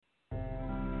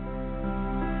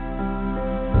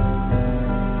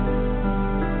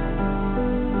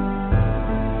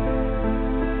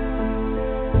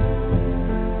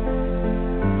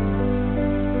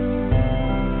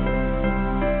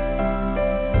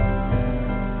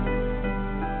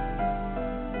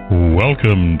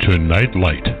Welcome to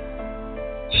Nightlight.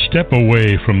 Step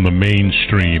away from the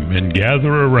mainstream and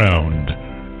gather around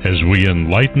as we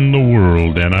enlighten the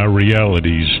world and our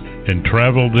realities and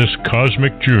travel this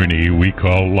cosmic journey we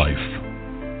call life.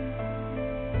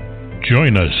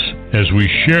 Join us as we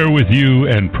share with you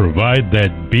and provide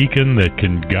that beacon that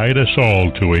can guide us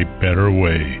all to a better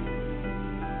way.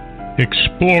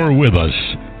 Explore with us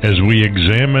as we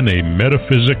examine a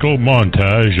metaphysical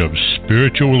montage of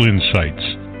spiritual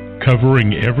insights,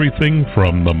 covering everything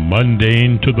from the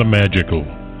mundane to the magical,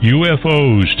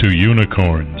 UFOs to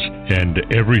unicorns, and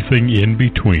everything in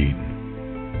between.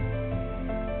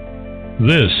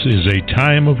 This is a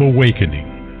time of awakening,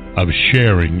 of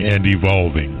sharing and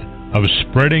evolving, of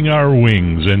spreading our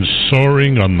wings and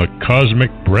soaring on the cosmic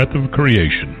breath of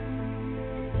creation.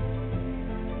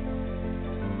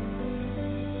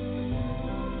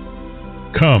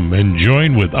 Come and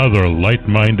join with other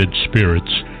light-minded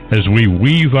spirits as we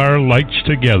weave our lights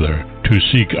together to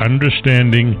seek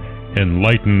understanding,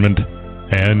 enlightenment,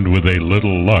 and, with a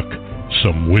little luck,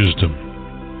 some wisdom.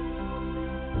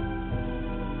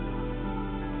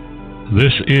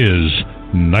 This is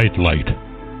Nightlight,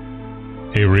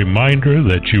 a reminder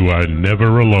that you are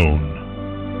never alone.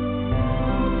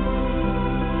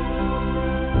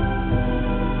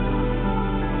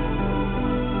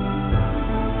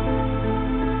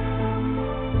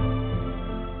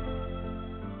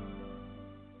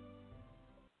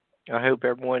 I hope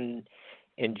everyone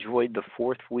enjoyed the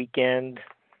fourth weekend.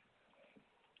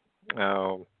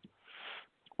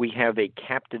 We have a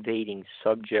captivating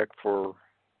subject for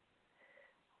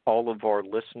all of our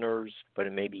listeners, but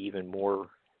it may be even more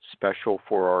special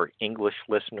for our English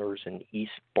listeners in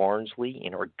East Barnsley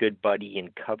and our good buddy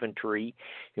in Coventry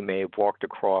who may have walked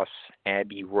across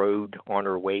Abbey Road on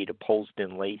her way to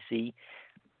Polesden Lacey.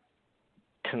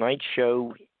 Tonight's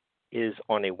show is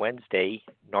on a Wednesday,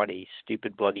 not a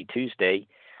stupid bloody Tuesday,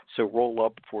 so roll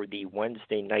up for the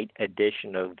Wednesday night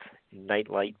edition of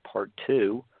Nightlight Part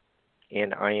 2,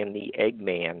 and I am the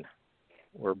Eggman.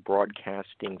 We're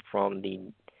broadcasting from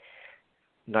the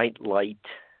Nightlight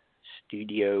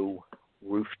studio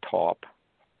rooftop.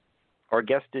 Our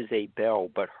guest is a Belle,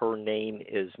 but her name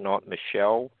is not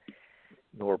Michelle,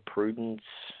 nor Prudence,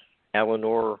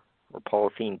 Eleanor, or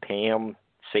Pauline Pam,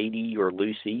 Sadie, or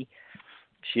Lucy.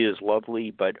 She is lovely,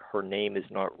 but her name is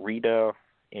not Rita,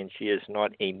 and she is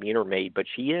not a meter maid, but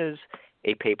she is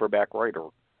a paperback writer.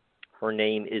 Her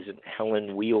name isn't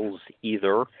Helen Wheels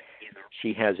either.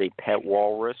 She has a pet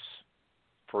walrus.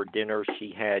 For dinner,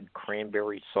 she had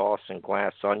cranberry sauce and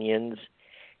glass onions,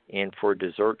 and for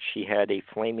dessert, she had a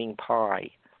flaming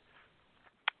pie.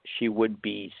 She would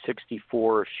be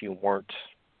 64 if she weren't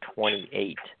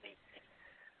 28.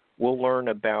 We'll learn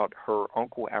about her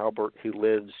Uncle Albert, who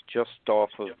lives just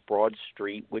off of Broad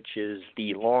Street, which is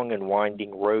the long and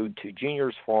winding road to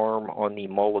Junior's farm on the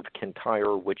Mull of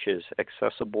Kintyre, which is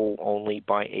accessible only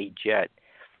by a jet.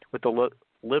 With a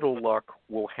little luck,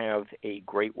 we'll have a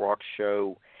great rock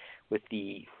show with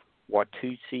the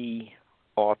Watusi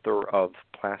author of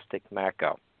Plastic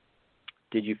Maca.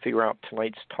 Did you figure out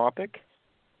tonight's topic?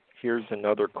 Here's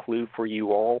another clue for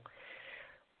you all.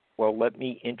 Well, let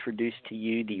me introduce to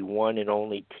you the one and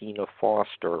only Tina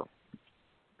Foster.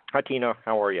 Hi, Tina.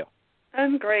 How are you?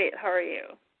 I'm great. How are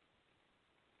you?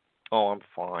 Oh, I'm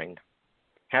fine.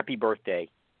 Happy birthday.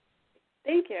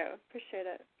 Thank you. Appreciate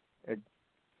it.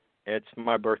 It's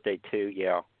my birthday, too,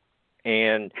 yeah.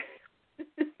 And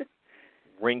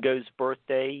Ringo's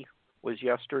birthday was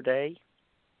yesterday.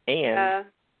 And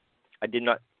I did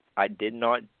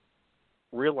not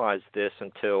realize this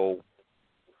until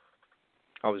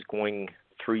I was going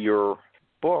through your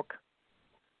book,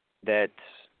 that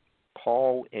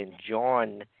Paul and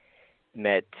John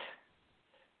met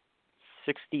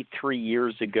 63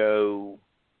 years ago,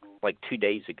 like 2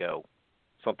 days ago.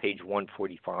 It's on page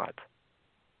 145.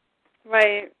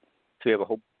 Right. So we have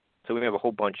a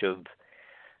whole bunch of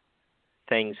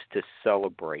things to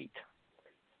celebrate.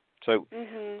 So,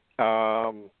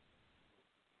 are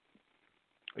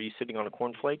you sitting on a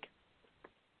cornflake?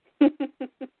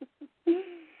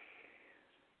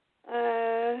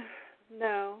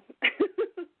 No.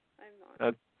 I'm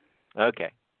not.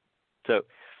 Okay. So,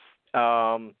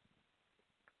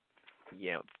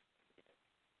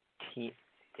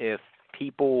 if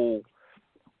people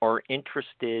are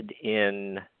interested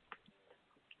in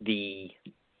the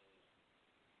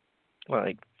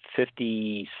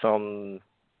 50-some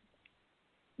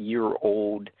year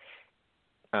old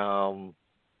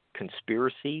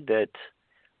conspiracy that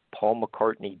Paul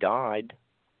McCartney died,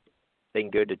 they can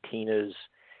go to Tina's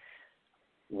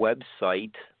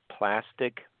website,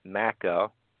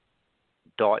 plasticmaca.blogspot.com.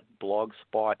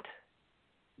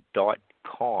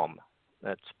 plasticmacca.com.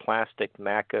 That's Plastic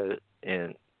Macca,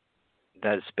 and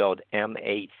that is spelled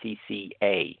Macca.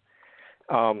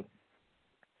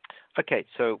 Okay,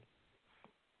 so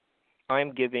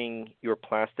I'm giving your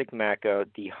Plastic Macca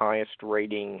the highest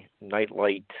rating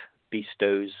Nightlight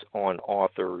bestows on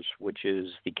authors, which is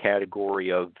the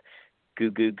category of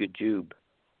Goo Goo Gajoob.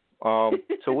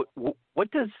 So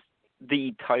what does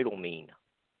the title mean?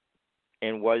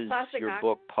 And was Plastic your Macca?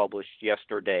 book published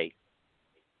yesterday?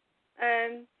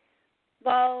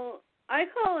 Well, I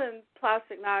call him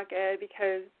Plastic Macca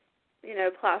because, you know,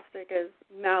 plastic is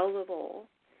malleable.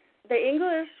 The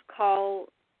English call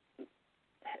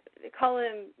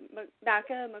him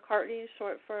Macca, McCartney,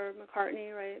 short for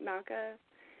McCartney, right? Macca.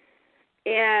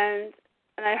 And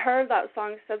I heard that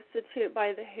song Substitute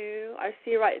by The Who. I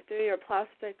see right through your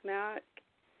plastic Mac.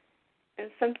 And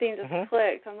something just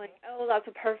clicked. I'm like, oh, that's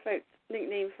a perfect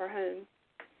nickname for him.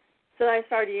 So I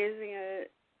started using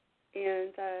it,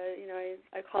 and you know,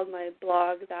 I called my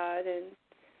blog that,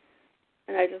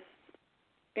 and I just,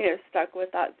 you know, stuck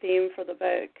with that theme for the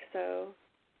book. So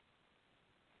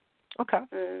okay,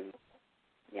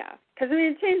 yeah, because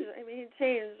it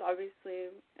changed obviously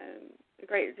a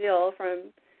great deal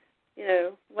from, you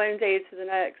know, one day to the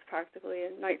next practically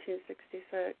in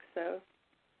 1966. So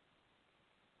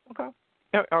okay,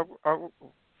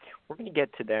 we're going to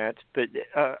get to that, but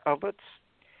let's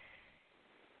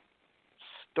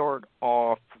start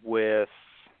off with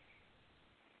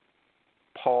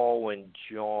Paul and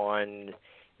John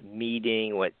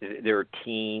meeting with their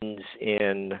teens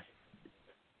in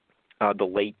the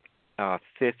late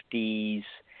 50s.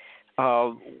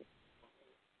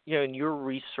 You know, in your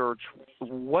research,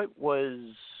 what was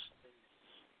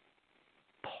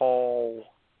Paul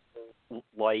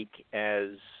like as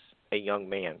a young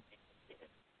man?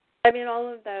 I mean, all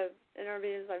of the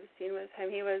interviews I've seen with him,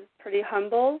 he was pretty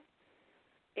humble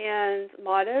and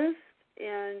modest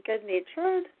and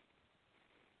good-natured,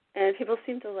 and people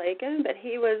seemed to like him. But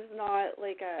he was not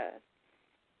like a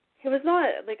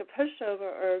pushover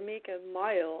or meek and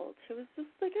mild. He was just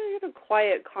like he had a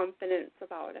quiet confidence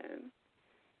about him.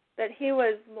 That he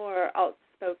was more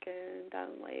outspoken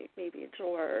than like maybe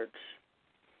George,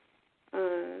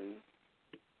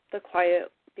 the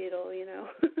quiet Beatle, you know.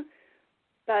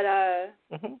 But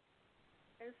and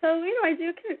so, you know, I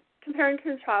do compare and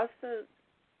contrast the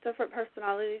different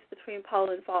personalities between Paul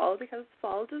and Paul, because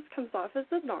Paul just comes off as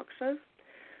obnoxious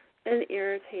and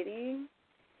irritating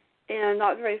and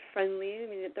not very friendly. I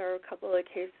mean, there are a couple of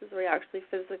cases where he actually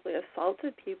physically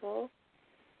assaulted people.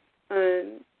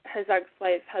 His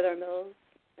ex-wife, Heather Mills,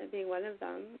 being one of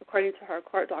them, according to her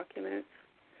court documents.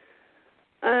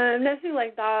 Nothing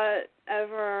like that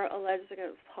ever alleged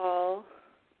against Paul,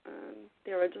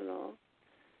 the original.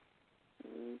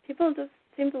 People just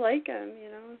seemed to like him, you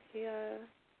know.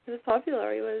 He was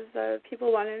popular. He was,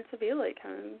 people wanted to be like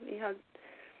him. He had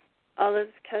all his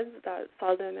kids that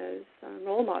saw them as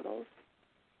role models,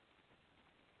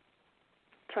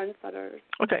 trendsetters.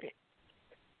 Okay.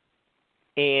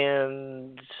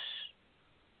 And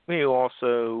we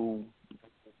also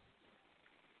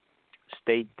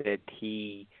state that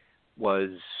he was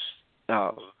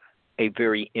a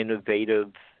very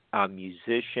innovative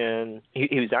musician.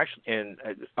 He was actually, and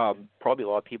probably a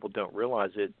lot of people don't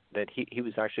realize it, that he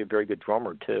was actually a very good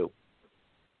drummer too.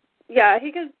 Yeah,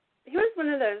 he was one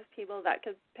of those people that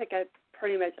could pick up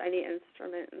pretty much any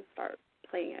instrument and start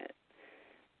playing it,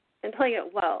 and playing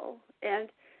it well. And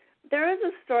there is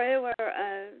a story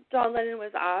where John Lennon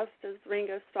was asked, is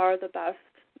Ringo Starr the best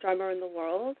drummer in the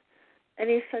world? And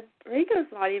he said,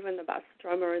 Ringo's not even the best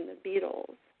drummer in the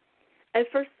Beatles. And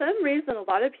for some reason, a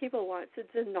lot of people want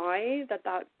to deny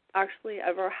that actually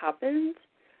ever happened.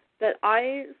 That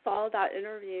I saw that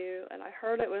interview and I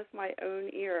heard it with my own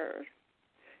ears.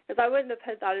 Because I wouldn't have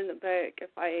put that in the book if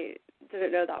I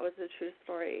didn't know that was a true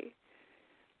story.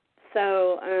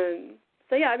 So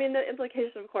yeah, I mean, the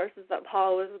implication, of course, is that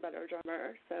Paul was a better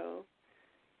drummer. So,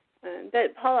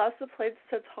 but Paul also played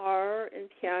sitar and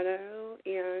piano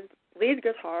and lead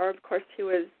guitar. Of course, he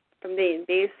was the main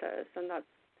bassist, and that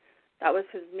was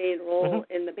his main role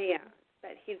in the band.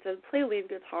 But he did play lead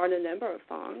guitar in a number of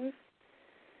songs.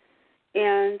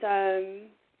 And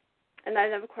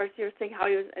then, of course, you were saying how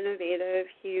he was innovative.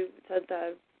 He did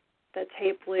the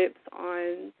tape loops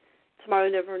on Tomorrow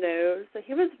Never Knows. So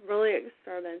he was really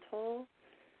experimental.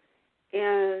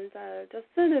 And just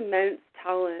an immense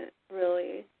talent,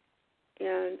 really.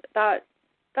 And that's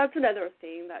another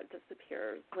thing that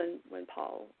disappears when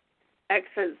Paul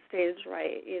exits stage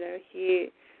right. You know,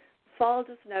 Paul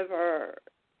just could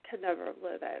never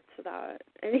live up to that.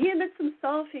 And he admits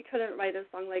himself he couldn't write a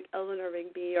song like Eleanor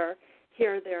Rigby or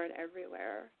Here, There, and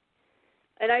Everywhere.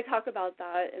 And I talk about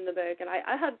that in the book, and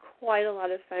I had quite a lot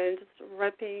of fun just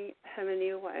ripping him a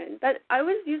new one. But I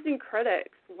was using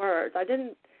critics' words. I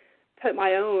didn't put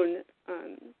my own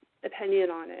opinion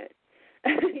on it.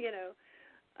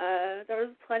 There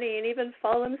was plenty, and even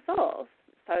Fall himself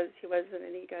says he wasn't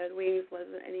any good. Wings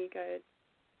wasn't any good.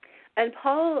 And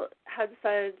Paul had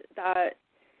said that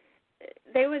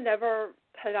they would never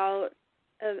put out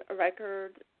a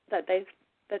record that they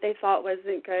thought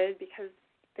wasn't good because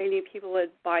they knew people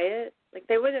would buy it. Like,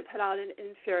 they wouldn't put out an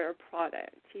inferior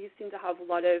product. He seemed to have a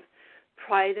lot of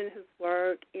pride in his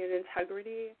work and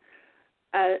integrity,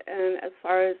 and as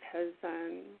far as his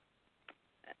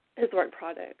work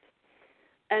product.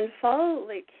 And Fall,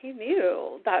 like, he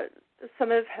knew that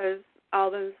some of his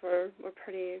albums were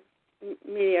pretty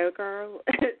mediocre,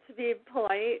 to be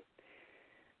polite,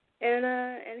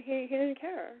 and he didn't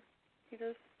care. He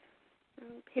just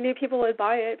he knew people would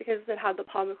buy it because it had the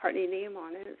Paul McCartney name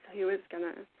on it, so he was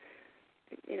gonna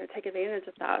take advantage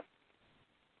of that.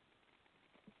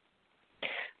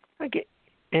 Okay,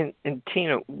 and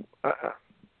Tina,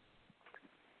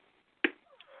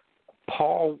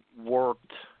 Paul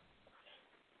worked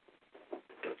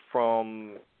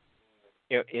from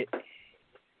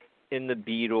in the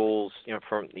Beatles,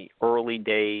 from the early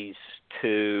days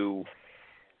to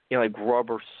like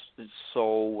Rubber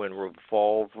Soul and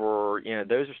Revolver.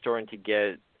 Those are starting to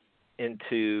get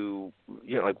into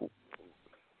like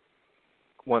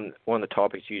one of the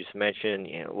topics you just mentioned.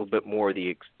 A little bit more of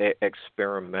the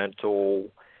experimental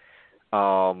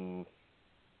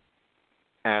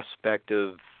aspect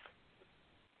of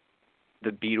the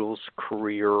Beatles'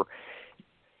 career.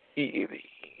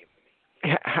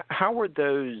 How were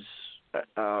those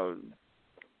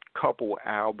couple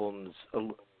albums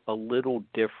a little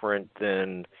different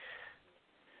than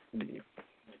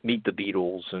Meet the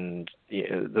Beatles and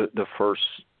the first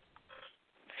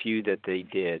few that they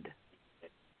did?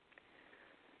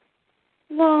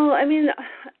 Well, I mean,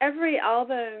 every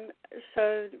album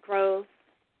showed growth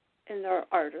in their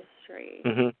artistry,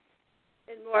 and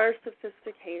more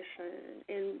sophistication,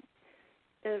 and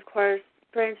of course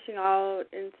branching out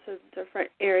into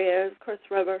different areas. Of course,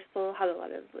 Rubber Soul had a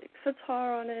lot of like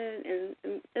sitar on it,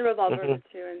 and Revolver did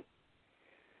too,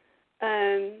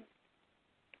 and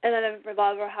then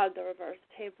Revolver had the reverse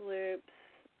tape loops.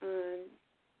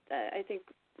 I think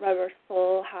Rubber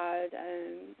Soul had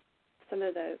some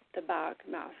of the back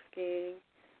masking.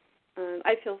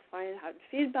 I Feel Fine had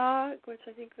feedback, which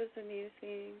I think was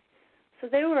amusing. So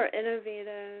they were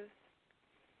innovative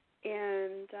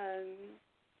and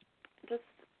just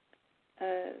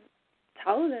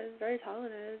talented, very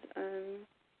talented.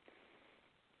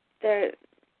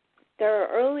 Their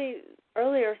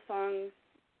earlier songs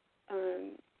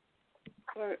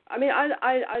were. I mean,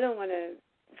 I don't want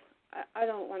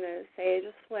to say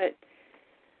just what.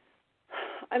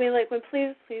 I mean, like when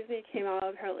Please Please Me came out,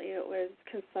 apparently it was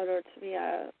considered to be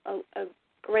a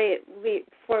great leap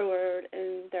forward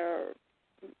in their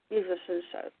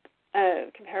musicianship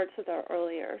compared to their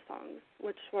earlier songs,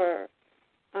 which were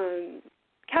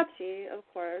catchy, of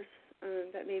course,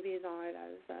 but maybe not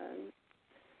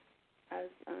as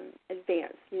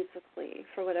advanced musically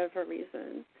for whatever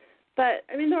reason. But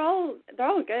I mean, they're all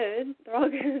good. They're all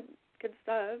good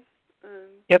stuff.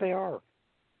 Yeah, they are.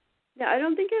 Yeah, I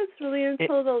don't think it's really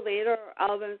until the later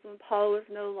albums when Paul was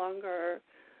no longer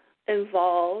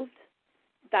involved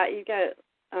that you get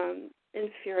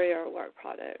inferior work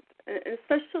product. And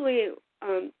especially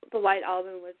the White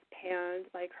Album was panned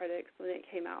by critics when it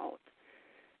came out.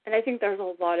 And I think there's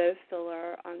a lot of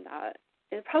filler on that.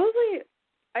 And probably,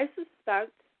 I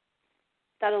suspect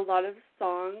that a lot of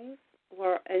songs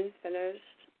were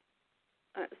unfinished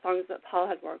songs that Paul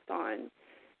had worked on.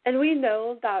 And we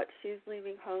know that She's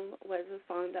Leaving Home was a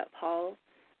song that Paul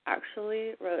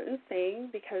actually wrote and sang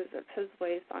because of his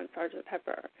voice on Sgt.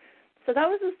 Pepper. So that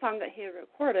was a song that he had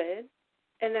recorded,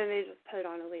 and then they just put it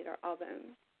on a later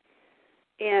album.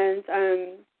 And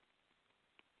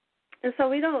so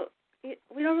we don't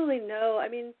really know. I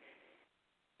mean,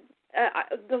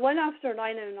 the one after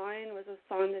 909 was a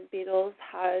song that Beatles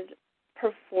had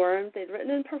performed. They'd written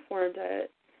and performed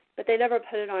it, but they never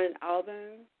put it on an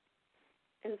album.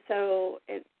 And so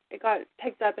it got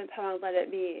picked up and put on Let It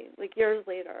Be, like years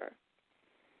later.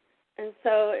 And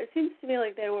so it seems to me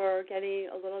like they were getting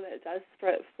a little bit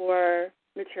desperate for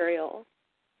material,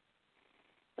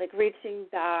 like reaching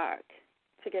back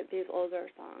to get these older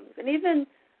songs. And even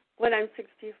When I'm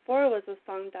 64 was a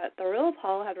song that the real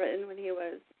Paul had written when he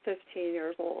was 15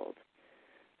 years old.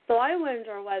 So I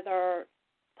wonder whether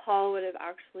Paul would have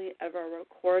actually ever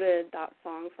recorded that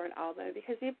song for an album,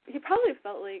 because he probably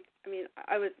felt like, I mean,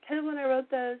 I was a kid when I wrote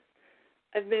this,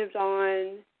 I've moved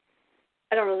on.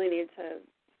 I don't really need to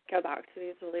go back to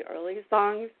these really early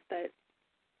songs, but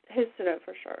his stood out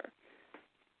for sure.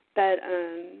 But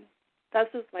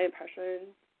that's just my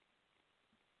impression.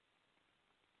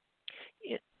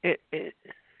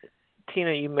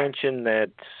 Tina, you mentioned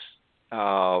that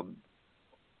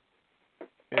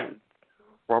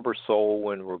Rubber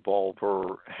Soul and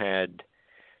Revolver had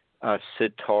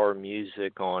sitar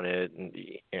music on it, and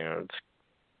it's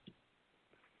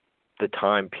the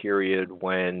time period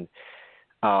when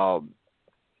the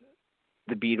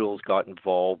Beatles got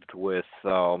involved with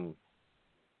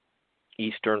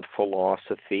Eastern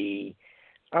philosophy.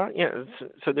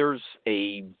 So there's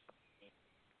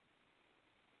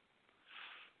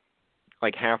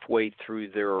like halfway through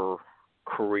their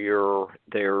career,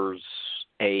 there's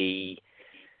a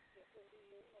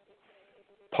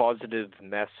positive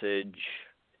message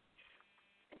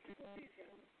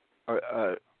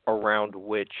around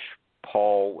which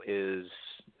Paul is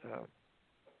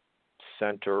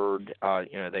centered.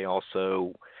 They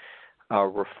also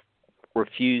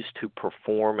refused to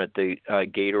perform at the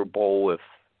Gator Bowl if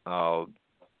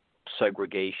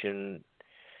segregation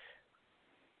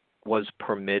was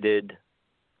permitted.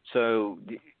 So,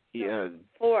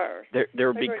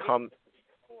 there become.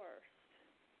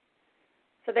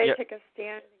 So they took a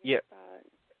stand against that.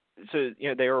 So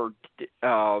they are,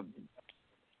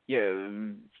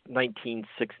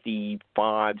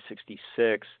 1965,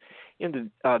 66. The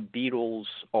Beatles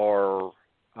are.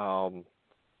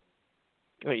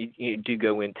 You do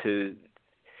go into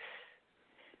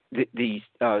the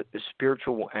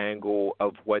spiritual angle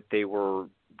of what they were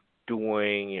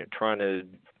doing, trying to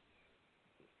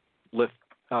lift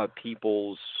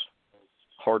people's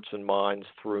hearts and minds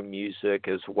through music,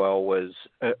 as well as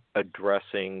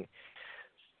addressing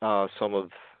some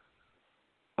of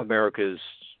America's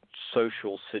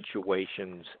social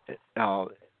situations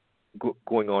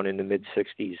going on in the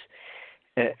mid-'60s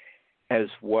as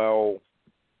well.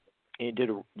 And did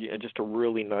just a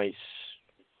really nice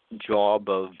job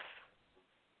of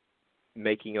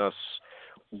making us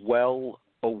well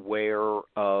aware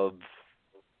of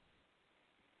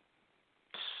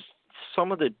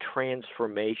some of the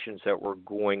transformations that were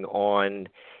going on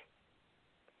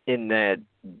in that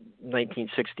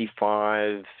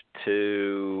 1965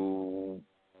 to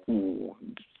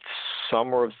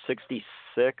summer of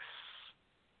 66.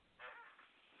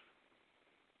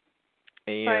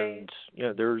 And,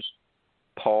 right. There's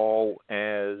Paul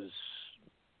as,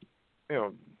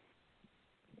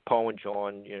 Paul and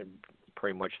John,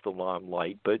 pretty much the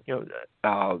limelight, but,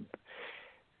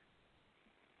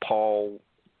 Paul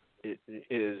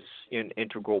is an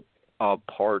integral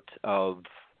part of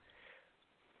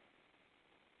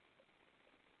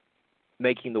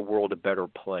making the world a better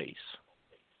place.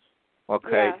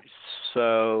 Okay, yeah.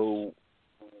 So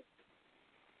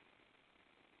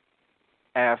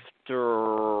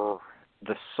after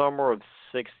the summer of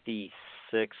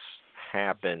 66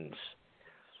 happens,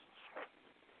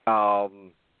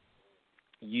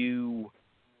 you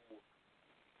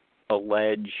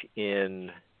allege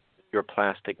in your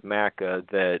Plastic Maca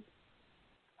that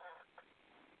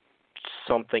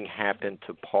something happened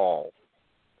to Paul.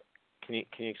 Can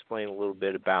you explain a little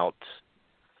bit about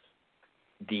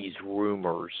these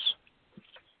rumors?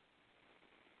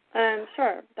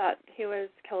 Sure, that he was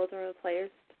killed or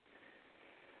replaced.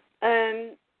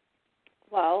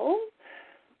 Well,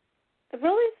 it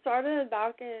really started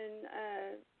back in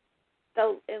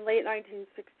late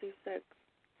 1966.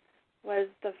 Was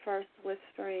the first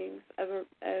whisperings of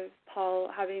Paul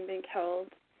having been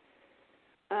killed.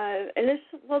 The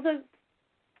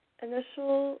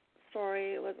initial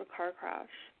story was a car crash,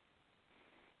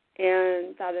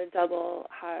 and that a double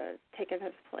had taken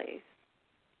his place.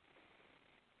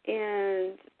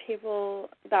 And people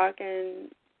back in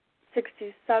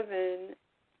 67,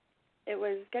 it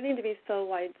was getting to be so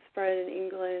widespread in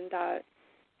England that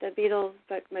the Beatles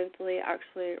book Mentally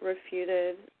actually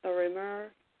refuted the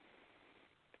rumor.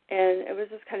 And it was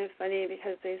just kind of funny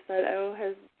because they said, "Oh,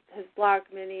 his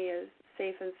black Mini is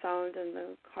safe and sound in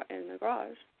the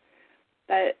garage."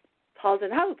 But Paul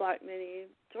didn't have a black Mini.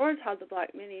 George had the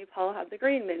black Mini. Paul had the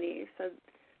green Mini. So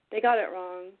they got it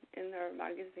wrong in their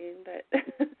magazine. But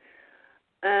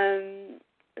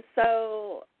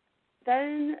so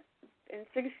then in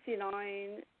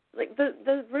 '69, like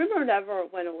the rumor never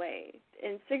went away.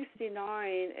 In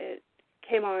 '69, it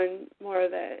came on more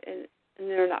of an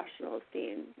international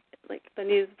scene. Like the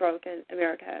news broke in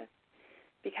America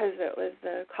because it was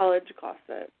the college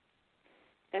gossip,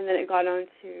 and then it got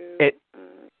onto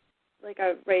like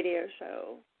a radio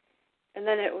show, and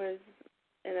then it was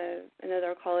in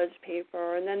another college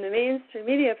paper, and then the mainstream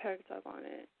media picked up on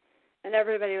it, and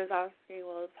everybody was asking,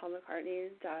 well, is Paul McCartney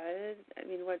dead? I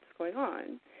mean, what's going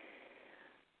on?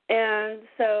 And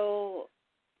so,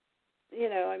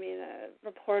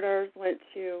 reporters went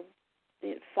to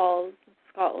Falls,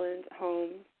 Scotland, home,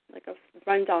 like a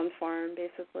rundown farm,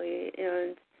 basically,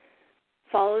 and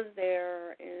Saul is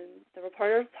there, and the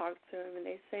reporters talk to him, and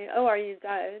they say, "Oh, are you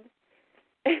dead?"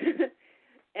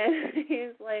 And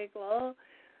he's like, "Well,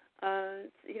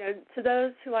 to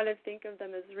those who want to think of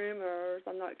them as rumors,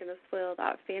 I'm not going to spoil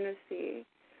that fantasy."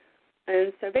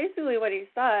 And so basically what he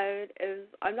said is,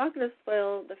 I'm not going to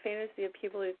spoil the fantasy of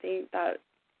people who think that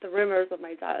the rumors of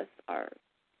my death are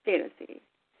fantasy.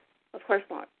 Of course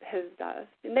not his death.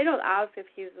 And they don't ask if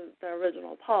he's the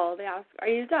original Paul. They ask, are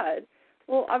you dead?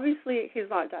 Well, obviously he's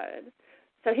not dead.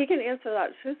 So he can answer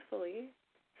that truthfully.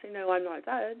 Say, no, I'm not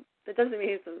dead. That doesn't mean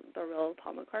he's the real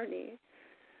Paul McCartney.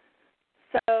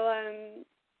 So,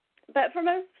 but for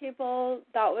most people,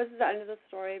 that was the end of the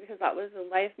story, because that was in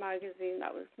Life magazine,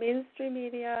 that was mainstream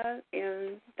media,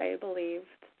 and they believed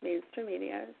mainstream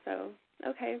media. So,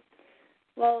 okay.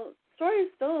 Well, the story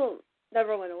still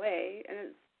never went away, and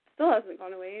it still hasn't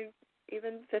gone away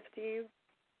even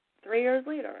 53 years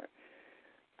later.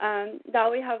 Now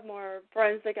we have more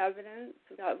forensic evidence.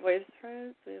 We've got voice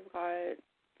prints. We've got,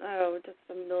 just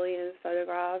a million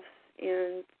photographs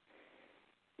and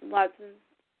lots of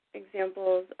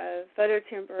examples of photo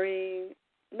tampering.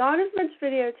 Not as much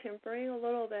video tampering, a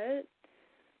little bit.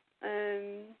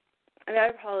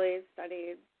 I've probably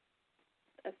studied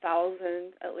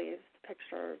 1,000 at least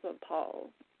pictures of Paul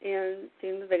and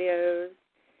seen the videos.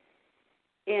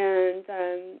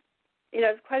 And,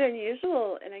 it's quite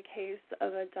unusual in a case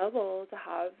of a double to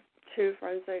have two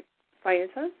forensic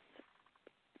scientists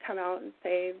come out and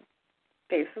say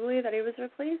basically that he was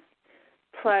replaced,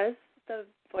 plus the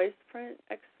voice print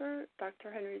expert,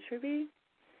 Dr. Henry Truby,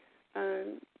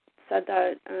 said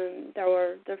that there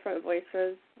were different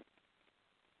voices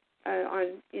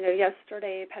on,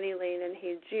 Yesterday, Penny Lane, and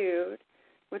Hey Jude,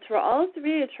 which were all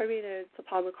three attributed to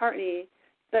Paul McCartney,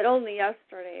 but only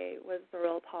Yesterday was the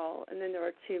real Paul, and then there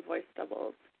were two voice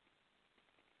doubles.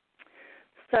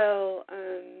 So,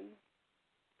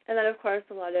 and then, of course,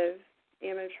 a lot of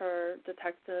amateur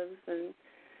detectives and,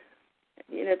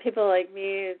 people like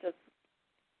me just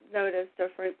noticed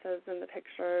differences in the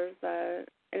pictures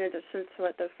in addition to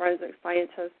what the forensic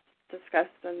scientists discussed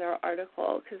in their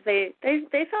article, because they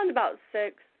found about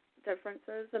 6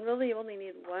 differences, and really you only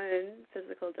need one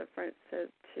physical difference to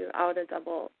out a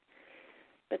double.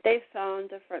 But they found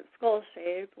different skull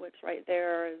shape, which right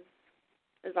there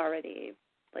is already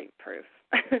like proof.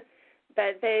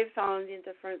 But they found a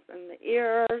difference in the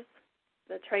ears,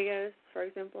 the tragus, for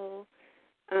example,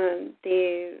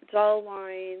 the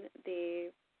jawline, the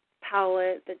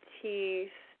palate, the teeth,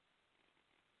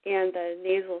 and the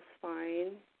nasal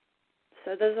spine.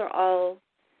 So those are all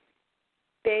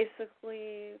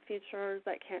basically features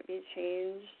that can't be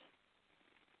changed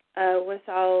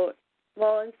without,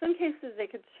 well, in some cases they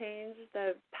could change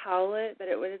the palate, but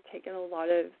it would have taken a lot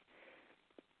of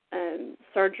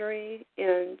surgery,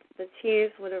 and the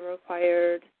teeth would have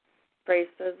required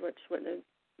braces, which wouldn't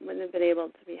have been able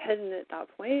to be hidden at that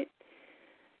point.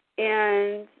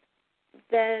 And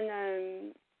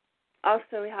then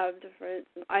also we have difference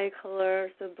in eye color,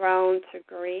 so brown to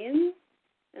green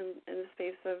in the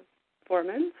space of 4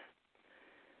 months,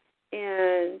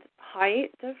 and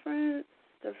height difference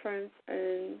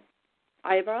in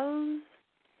eyebrows,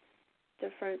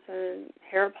 difference in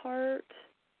hair part,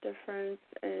 difference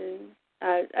in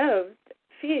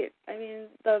feet. I mean,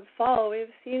 the fall,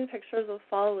 we've seen pictures of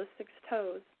fall with 6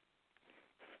 toes.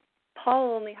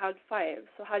 Paul only had 5,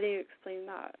 so how do you explain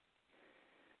that?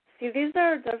 See, these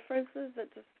are differences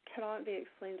that just cannot be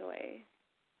explained away.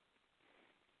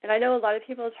 And I know a lot of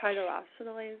people try to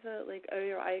rationalize it, like, oh,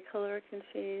 your eye color can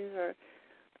change, or,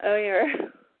 oh, your...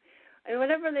 and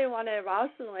whatever they want to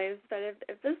rationalize, but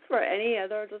if this were any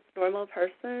other just normal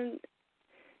person,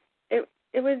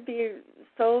 it would be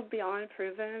so beyond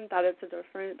proven that it's a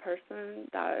different person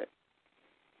that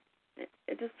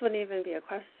it just wouldn't even be a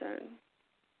question.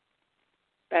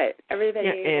 But everybody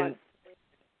wants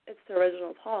it's the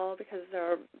original Paul because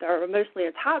they're emotionally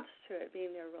attached to it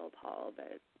being their real Paul,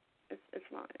 but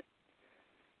it's not.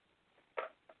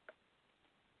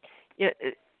 Yeah,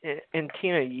 and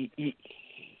Tina,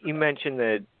 you mentioned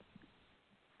that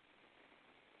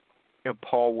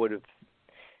Paul would have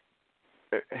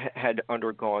had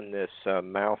undergone this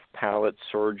mouth palate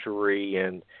surgery,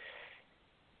 and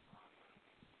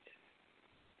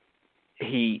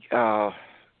he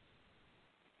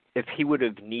if he would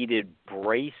have needed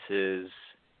braces,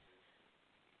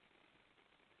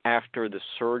 after the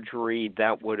surgery,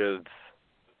 that would have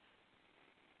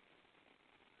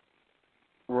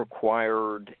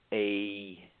required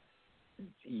a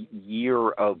year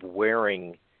of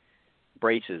wearing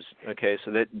braces. Okay,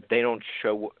 so that they don't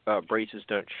show braces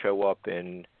don't show up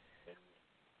in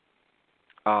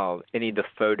any of the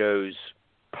photos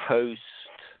post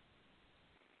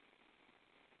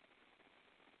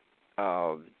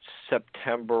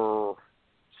September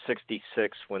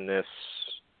 '66 when this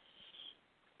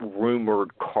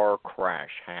rumored car crash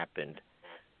happened.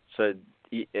 So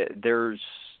there's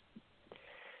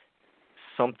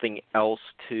something else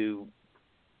to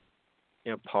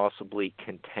possibly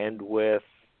contend with.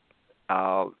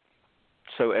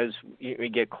 So as we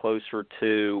get closer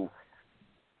to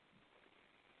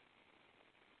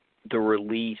the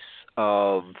release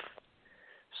of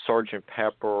Sgt.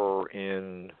 Pepper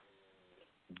in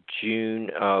June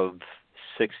of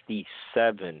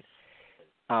 '67,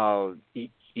 you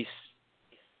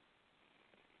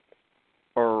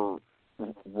are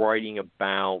writing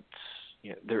about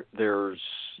there's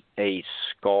a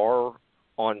scar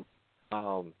on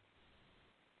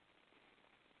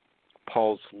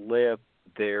Paul's lip.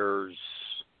 There's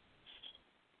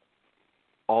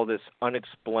all this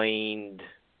unexplained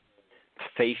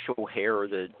facial hair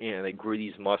that they grew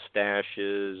these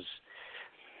mustaches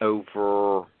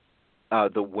over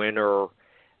the winter.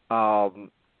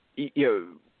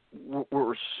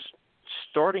 We're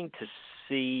starting to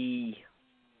see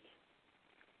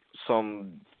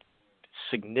some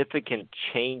significant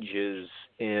changes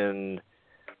in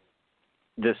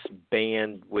this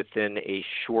band within a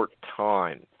short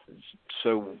time.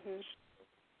 So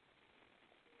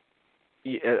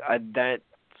that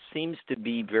seems to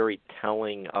be very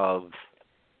telling of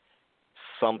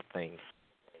something.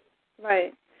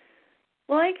 Right.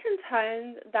 Well, I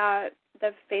contend that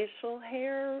the facial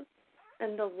hair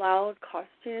and the loud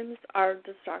costumes are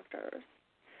distractors,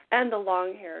 and the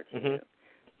long hair, too. Mm-hmm.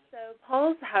 So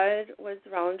Paul's head was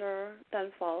rounder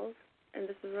than Falls, and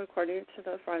this is according to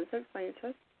the forensic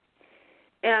scientist.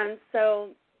 And so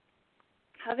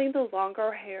having the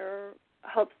longer hair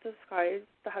helps disguise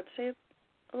the head shape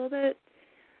a little bit,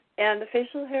 and the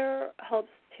facial hair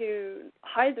helps to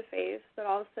hide the face, but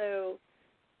also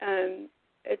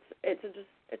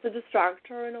it's a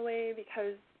distractor in a way,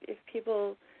 because if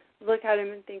people look at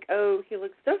him and think, oh, he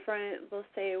looks different, they'll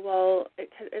say, well,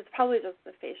 it's probably just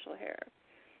the facial hair.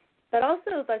 But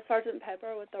also the Sgt.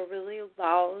 Pepper with the really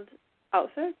loud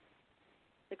outfits,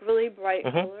 like really bright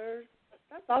colors,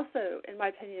 that's also, in my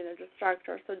opinion, a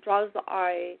distractor. So it draws the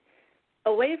eye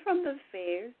away from the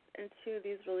face into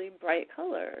these really bright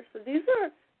colors. So these are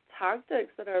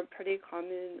tactics that are pretty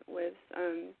common with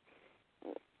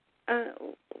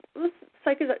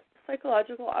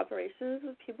psychological operations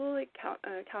with people like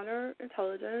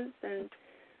counterintelligence, and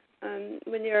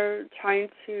when you're trying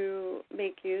to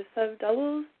make use of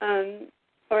doubles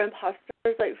or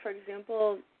imposters. Like, for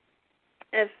example,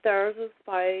 if there's a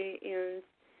spy and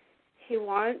he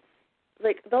wants,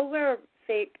 like, they'll wear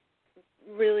fake,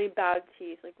 really bad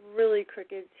teeth, like really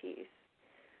crooked teeth.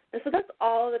 And so that's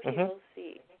all the people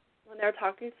see. When they're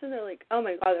talking to them, they're like, oh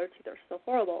my God, their teeth are so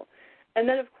horrible. And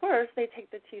then, of course, they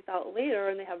take the teeth out later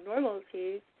and they have normal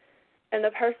teeth, and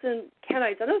the person can't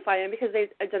identify them because they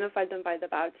identified them by the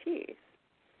bad teeth.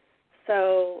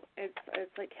 So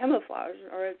it's like camouflage,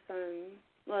 or it's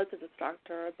it's a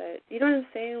distractor, but you know what I'm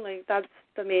saying? Like, that's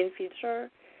the main feature,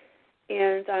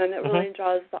 and it really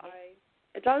draws the eye.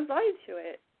 It draws the eye to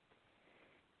it,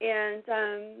 and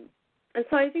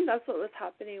so I think that's what was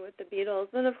happening with the Beatles.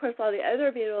 And of course, all the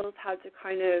other Beatles had to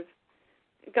kind of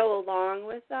go along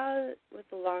with that, with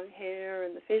the long hair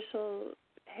and the facial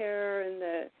hair and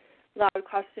the loud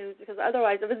costumes, because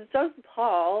otherwise, if it's just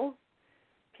Paul,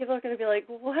 people are going to be like,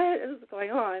 what is going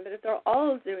on? But if they're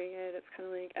all doing it, it's kind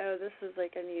of like, oh, this is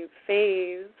like a new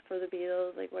phase for the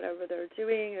Beatles. Like, whatever they're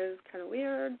doing is kind of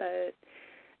weird. But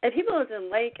if people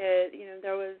didn't like it,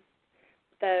 there was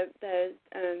the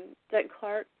Dave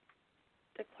Clark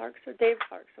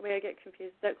show. Wait, I get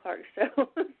confused. Dick Clark show.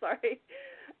 Sorry.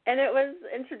 And it was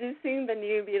introducing the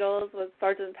new Beatles with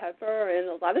Sgt. Pepper, and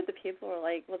a lot of the people were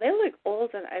like, well, they look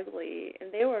old and ugly,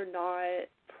 and they were not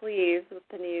pleased with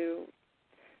the new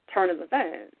turn of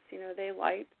events. They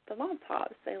liked the mop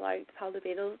tops. They liked how the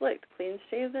Beatles looked,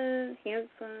 clean-shaven,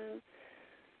 handsome,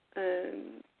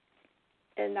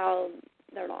 and now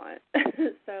they're not.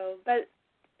 So, but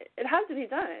it had to be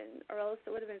done, or else it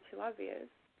would have been too obvious.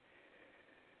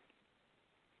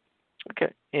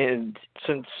 Okay, and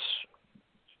since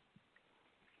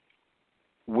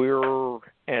we're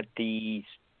at the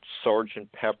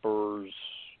Sgt. Pepper's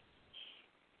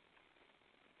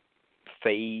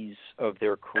phase of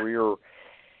their career,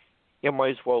 you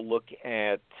might as well look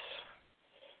at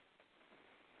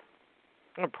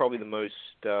probably the most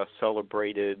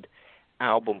celebrated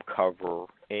album cover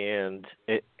and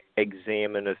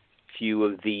examine a few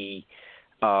of the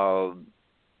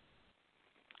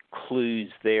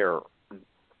clues there.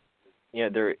 Yeah,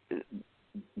 there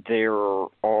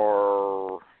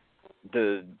are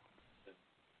the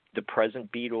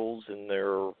present Beatles and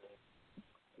their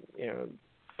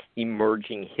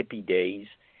emerging hippie days,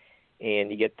 and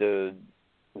you get the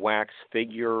wax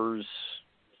figures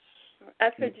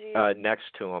effigy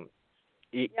next to them.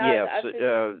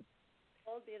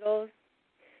 Old Beatles.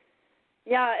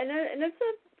 Yeah, and it's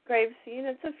a grave scene.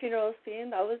 It's a funeral scene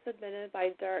that was admitted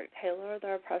by Derek Taylor,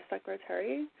 their press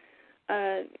secretary.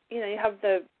 You have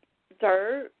the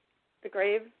dirt, the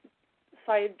grave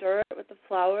side dirt with the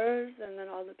flowers, and then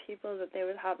all the people that they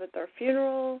would have at their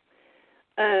funeral.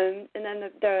 And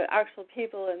then the actual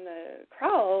people in the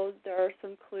crowd, there are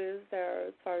some clues there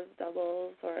as far as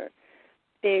doubles or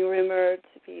being rumored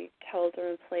to be killed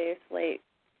or replaced, like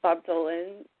Bob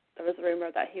Dylan. There was a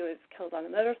rumor that he was killed on a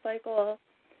motorcycle.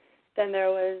 Then there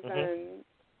was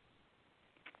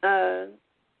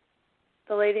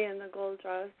the lady in the gold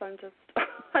dress.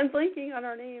 I'm blanking on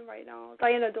her name right now.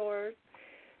 Diana Dors.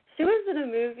 She was in a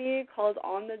movie called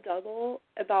On the Double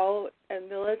about a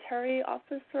military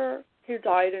officer who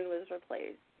died and was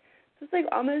replaced. So it's like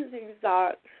almost the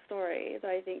exact story that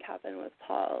I think happened with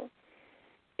Paul.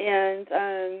 And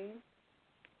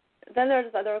then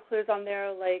there's other clues on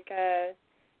there, like,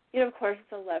 of course,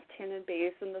 the left-handed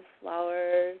bass and the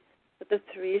flowers with the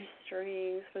 3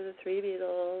 strings for the 3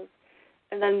 Beatles.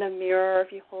 And then the mirror,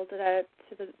 if you hold it up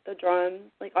to the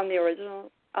drum, like on the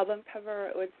original album cover,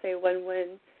 it would say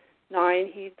when 9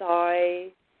 he'd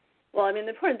die. Well, I mean,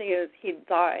 the important thing is he'd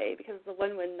die, because the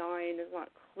 9 is not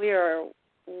clear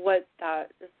what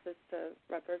that is supposed to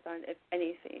represent, if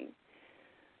anything.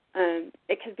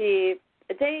 It could be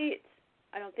a date.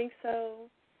 I don't think so.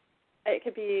 It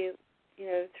could be,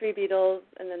 3 Beatles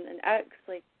and then an X,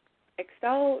 like X'd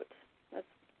out.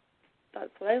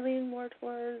 That's what I lean more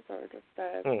towards, or just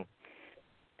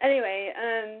anyway.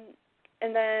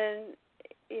 And then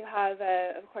you have,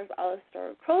 of course,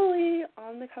 Aleister Crowley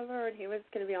on the cover, and he was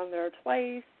going to be on there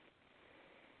twice.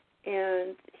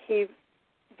 And he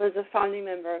was a founding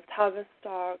member of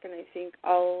Tavistock, and I think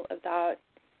all of that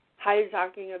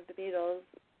hijacking of the Beatles,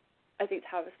 I think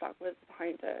Tavistock was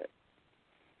behind it.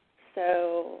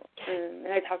 So, and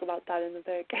I talk about that in the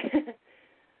book.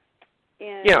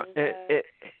 And,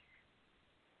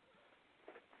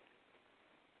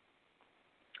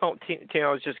 Tina,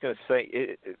 I was just going to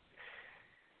say,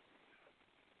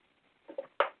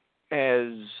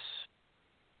 as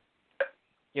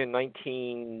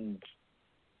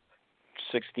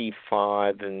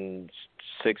 1965 and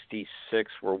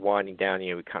 66 were winding down,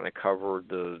 we kind of covered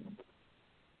the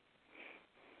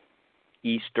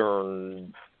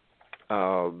Eastern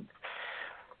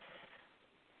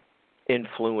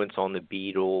influence on the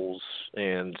Beatles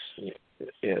and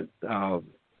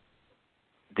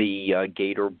the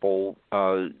Gator Bowl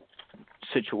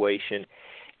situation.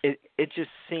 It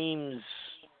just seems,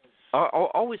 I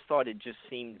always thought it just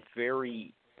seemed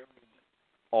very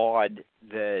odd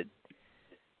that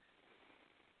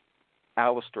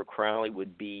Aleister Crowley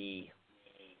would be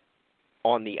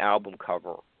on the album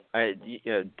cover.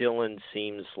 Dylan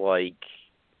seems like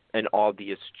an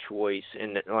obvious choice,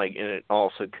 and it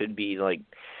also could be like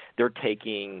they're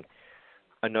taking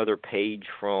another page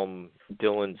from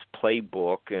Dylan's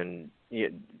playbook and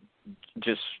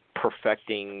just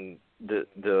perfecting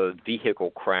the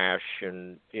vehicle crash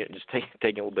and just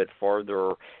taking a little bit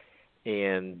farther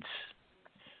and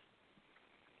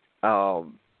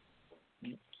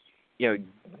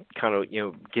kind of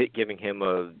giving him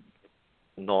a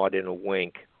nod and a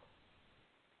wink.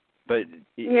 But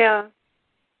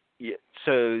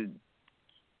so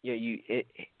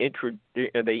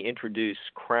they introduce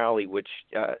Crowley, which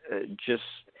just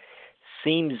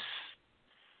seems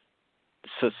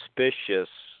suspicious,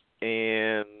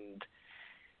 and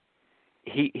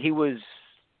he was.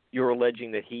 You're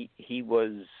alleging that he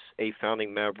was a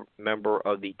founding member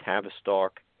of the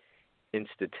Tavistock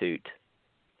Institute.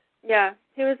 Yeah,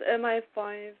 he was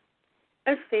MI5,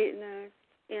 a Satanist,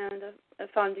 and a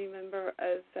founding member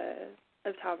of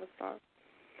Tavistock,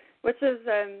 which is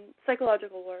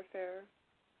psychological warfare.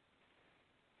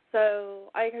 So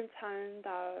I contend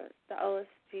that the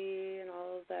LSD and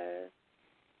all of the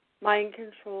mind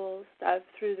control stuff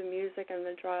through the music and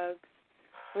the drugs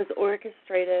was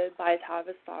orchestrated by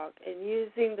Tavistock, and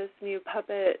using this new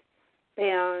puppet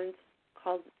band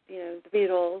called, the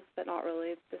Beatles, but not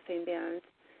really the same band,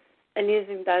 and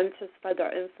using them to spread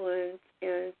their influence.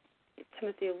 And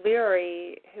Timothy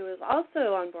Leary, who was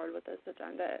also on board with this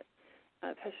agenda,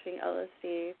 pushing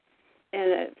LSD,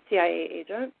 and a CIA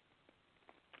agent,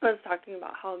 was talking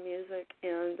about how music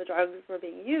and the drugs were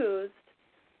being used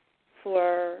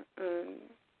for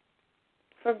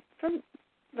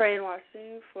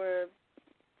brainwashing, for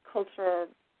culture,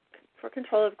 for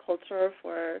control of culture,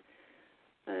 for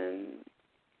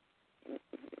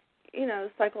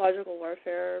psychological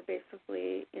warfare,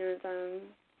 basically. And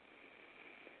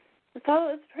it's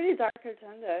a pretty dark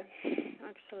agenda,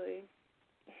 actually.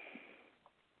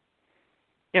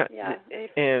 Yeah. Yeah.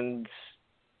 And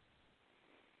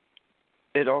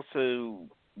it also,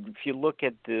 if you look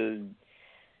at the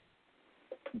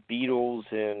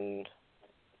Beatles in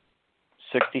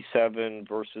 '67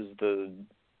 versus the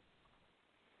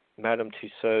Madame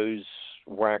Tussauds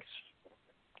wax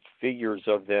figures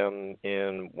of them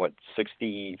in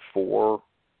 '64,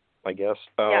 I guess.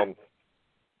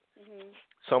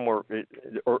 Somewhere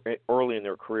early in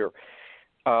their career.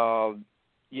 Paul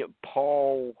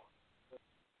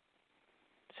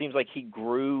seems like he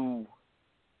grew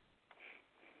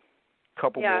a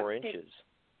couple more inches.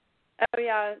 Oh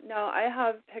yeah, no, I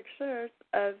have pictures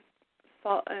of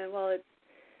Paul.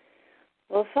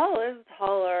 Paul is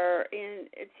taller, and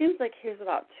it seems like he's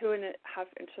about 2.5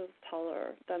 inches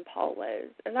taller than Paul was,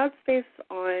 and that's based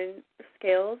on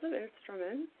scales of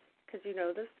instruments, because you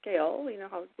know the scale, you know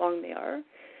how long they are,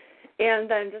 and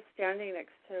then just standing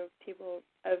next to people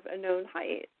of a known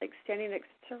height, like standing next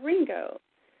to Ringo.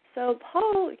 So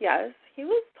Paul, yes, he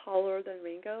was taller than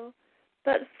Ringo,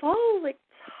 but Paul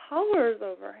towers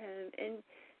over him, and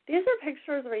these are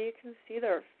pictures where you can see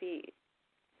their feet.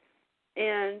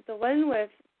 And the one with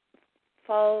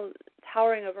Paul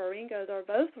towering over Ringo, they're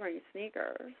both wearing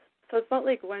sneakers. So it's not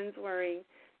like one's wearing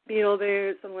Beatle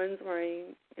boots and one's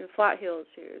wearing flat-heeled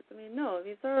shoes. I mean, no,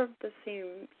 these are the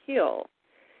same heel.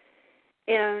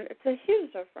 And it's a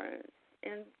huge difference.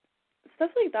 And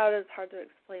stuff like that is hard to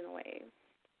explain away.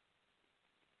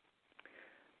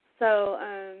 So,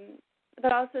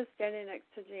 but also standing next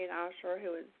to Jane Asher, who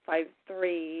was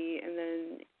 5'3", and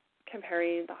then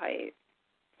comparing the height.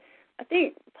 I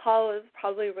think Paul was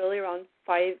probably really around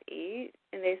 5'8",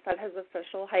 and they said his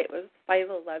official height was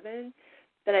 5'11",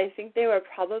 but I think they were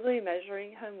probably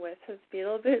measuring him with his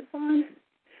Beatle boots on,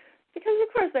 because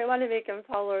of course they want to make him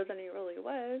taller than he really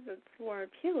was. It's more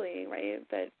appealing, right?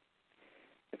 But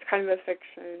it's kind of a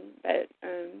fiction. But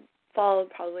Paul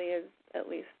probably is at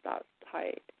least that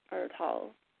height or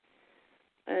tall.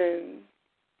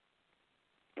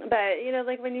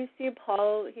 But, when you see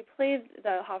Paul, he played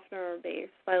the Hofner bass,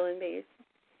 violin bass.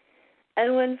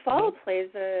 And when Paul plays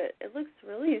it, it looks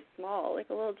really small, like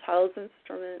a little child's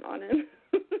instrument on him.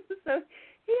 So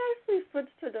he actually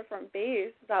switched to a different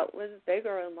bass that was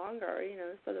bigger and longer,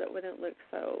 so that it wouldn't look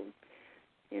so,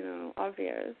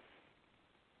 obvious.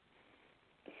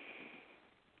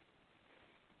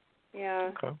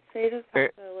 Yeah. Okay. So you just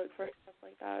have to look for stuff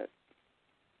like that.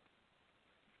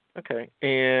 Okay,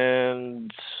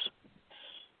 and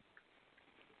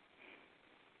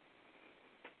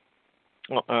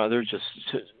there's just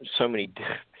so many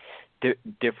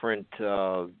different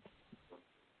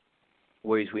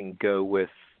ways we can go with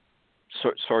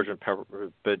Sgt.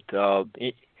 Pepper, but I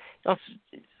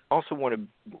also want to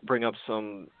bring up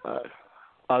some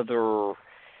other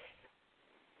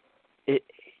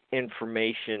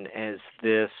information as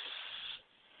this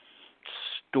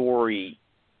story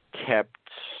kept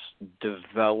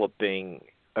developing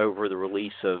over the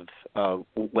release of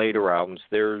later albums.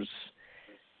 The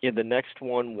next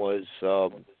one was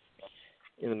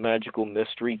in the Magical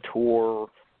Mystery Tour,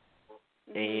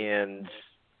 and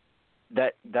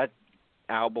that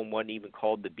album wasn't even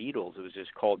called The Beatles. It was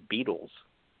just called Beatles.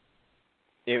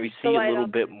 We see a little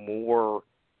bit more.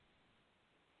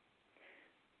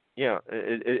 Yeah,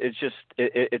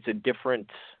 it's a different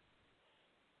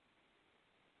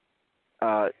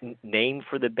name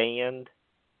for the band.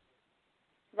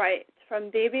 Right, from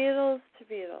The Beatles to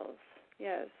Beatles.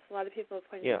 Yes, a lot of people have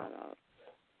pointed that out.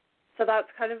 So that's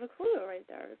kind of a clue right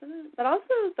there, isn't it? But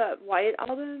also the White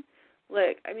Album,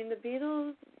 look, I mean, the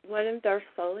Beatles, one of their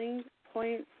selling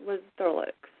points was their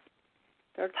looks.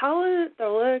 Their talent,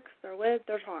 their looks, their wit,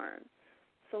 their charm.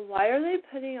 So why are they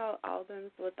putting out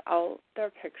albums without their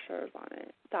pictures on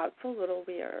it? That's a little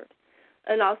weird.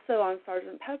 And also on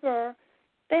Sgt. Pepper,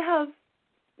 they have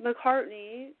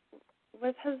McCartney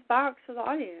with his back to the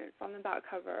audience on the back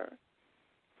cover.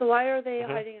 So why are they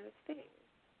hiding his face?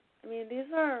 I mean,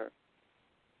 these are,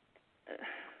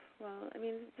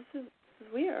 this is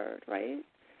weird, right?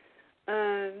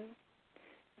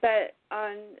 But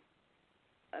on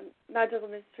Magical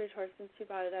Mystery Tour, since you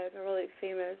brought it up, a really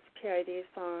famous PID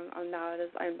song on that is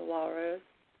I'm the Walrus.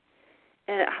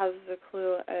 And it has the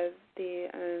clue of the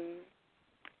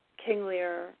King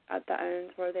Lear at the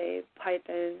end where they pipe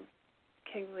in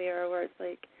King Lear where it's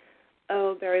like,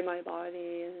 oh, bury my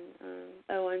body, and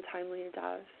oh, untimely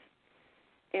death.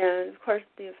 And, of course,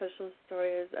 the official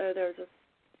story is, oh, they're just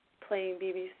playing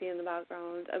BBC in the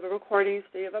background of a recording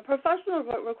studio, of a professional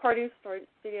recording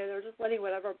studio. They're just letting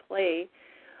whatever play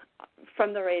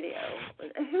from the radio.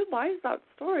 Who buys that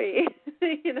story?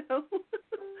 You know?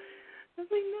 I was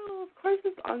like, no, of course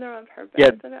it's on there on purpose.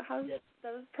 Yeah. And it has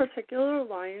those particular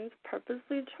lines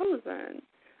purposely chosen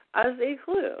as a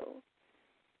clue.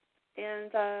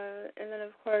 And then,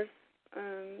 of course,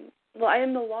 I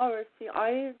am the Walrus. See,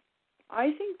 I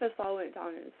think this all went down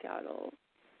in Seattle.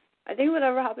 I think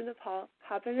whatever happened to Paul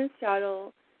happened in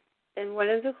Seattle, and one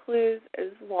of the clues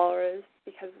is Walrus,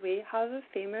 because we have a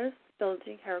famous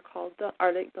building here called the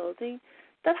Arctic Building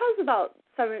that has about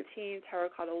 17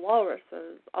 terracotta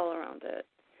walruses all around it.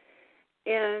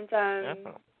 And,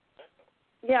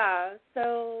 yeah,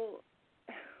 so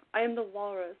I am the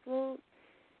Walrus. Well,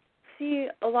 see,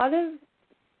 a lot of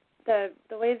the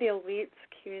way the elites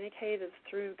communicate is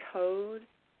through code,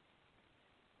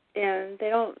 and they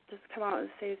don't just come out and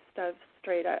say stuff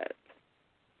straight up.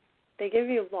 They give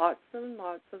you lots and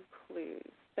lots of clues,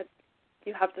 but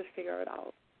you have to figure it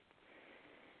out.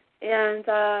 And,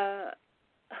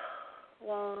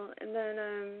 and then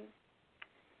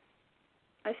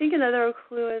I think another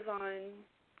clue is on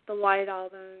the White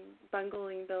Album,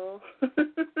 Bungling Bill.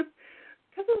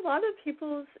 Because a lot of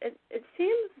people's, it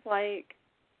seems like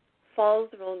Paul's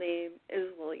real name is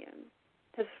William,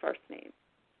 his first name.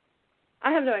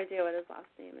 I have no idea what his last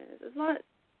name is. It's not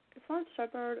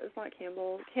Shepard. It's not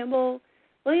Campbell.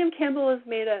 William Campbell was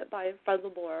made up by Fred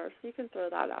LeBour, so you can throw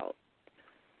that out.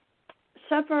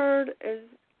 Shepard is,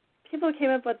 people came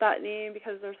up with that name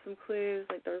because there's some clues,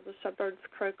 like there's a Shepherd's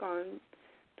Crook on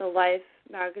the Life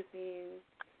magazine.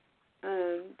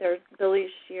 There's Billy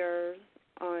Shears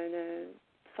on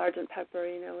Sgt. Pepper,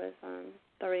 with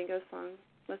the Ringo song,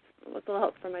 with the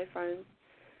help from my friends.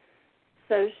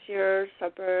 So Shears,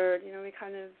 Shepard, we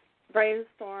kind of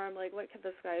brainstorm, like, what could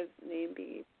this guy's name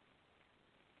be?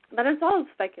 But it's all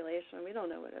speculation. We don't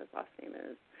know what his last name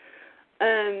is.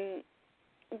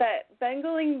 But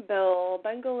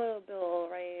Bungalow Bill,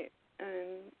 right,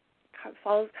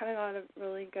 Falls kind of got a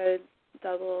really good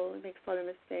double. He makes a lot of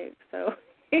mistakes, so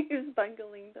he's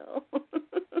Bungling Bill.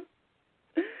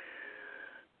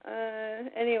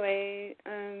 Anyway,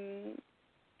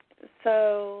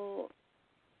 so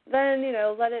then,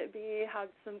 Let It Be had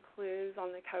some clues on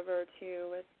the cover, too,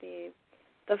 with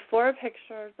the 4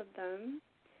 pictures of them,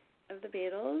 of the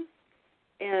Beatles,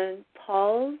 and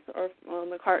Paul's, or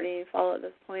McCartney, Paul at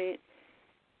this point,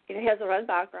 he has a red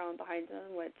background behind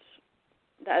him, which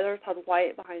the others had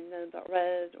white behind them, but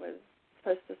red was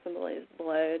supposed to symbolize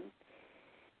blood.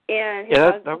 And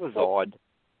that was odd.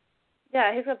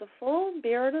 Yeah, he's got the full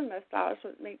beard and mustache,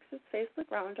 which makes his face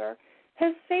look rounder.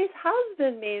 His face has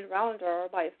been made rounder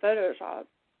by Photoshop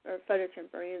or photo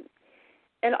tempering,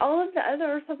 and all of the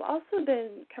others have also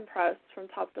been compressed from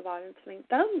top to bottom to make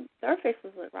their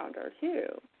faces look rounder too.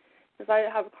 Because I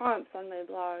have comps on my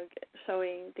blog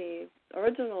showing the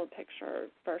original picture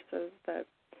versus the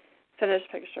finished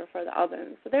picture for the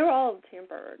album, so they were all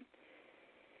tempered.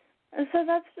 And so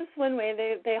that's just one way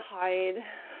they hide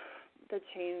the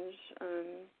change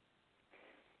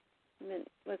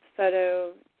with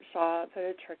Photoshop,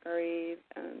 photo trickery,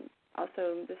 and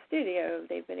also the studio.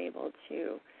 They've been able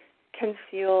to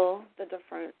conceal the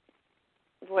different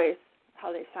voice,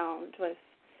 how they sound, with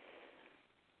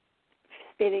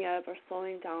speeding up or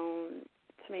slowing down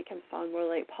to make him sound more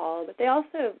like Paul. But they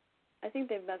also, I think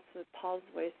they've messed with Paul's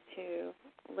voice too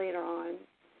later on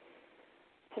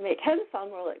to make him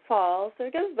sound more like Paul. So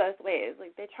it goes both ways.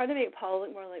 Like, they try to make Paul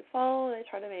look more like Paul, and they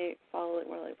try to make Paul look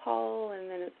more like Paul, and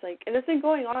then it's like, and it's been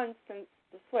going on since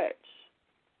the switch.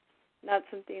 And that's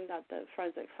something that the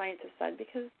forensic scientists said,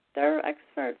 because they're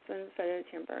experts in photo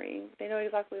tampering. They know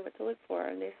exactly what to look for,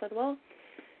 and they said, well,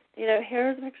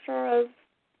 here's a picture of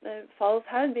Paul's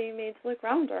head being made to look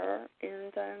rounder,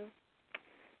 and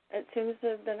it seems to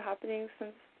have been happening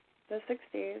since the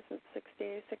 60s, since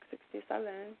 66,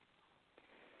 67.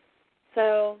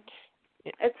 So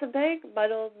it's a big,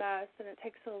 muddled mess, and it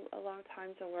takes a long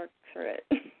time to work through it.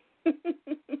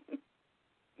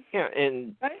 Yeah,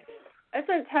 and I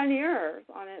spent 10 years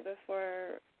on it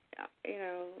before,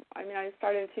 I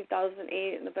started in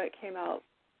 2008, and the book came out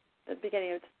at the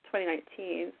beginning of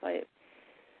 2019, so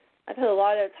I put a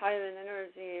lot of time and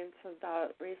energy into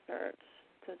that research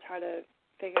to try to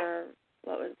figure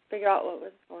figure out what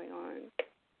was going on.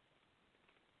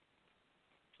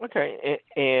 Okay,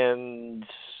 and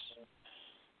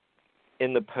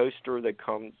in the poster that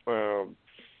comes,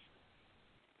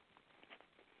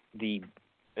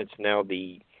 it's now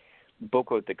the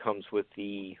booklet that comes with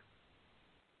the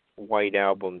White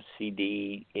Album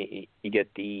CD. You get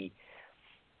the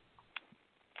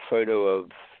photo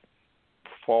of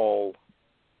Fall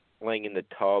laying in the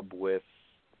tub with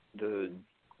the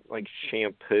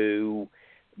shampoo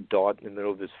dot in the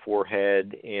middle of his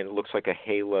forehead, and it looks like a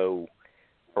halo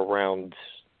around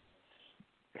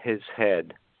his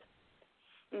head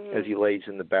as he lays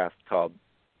in the bathtub.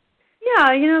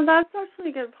 Yeah, that's actually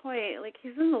a good point. Like,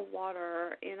 he's in the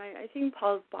water, and I think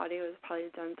Paul's body was probably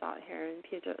dumped out here in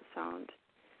Puget Sound.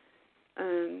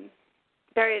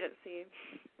 Buried at sea.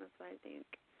 That's what I think.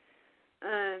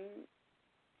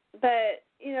 But,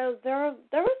 there were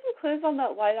some clues on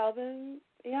that White Album.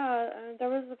 Yeah, there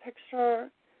was a picture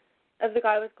of the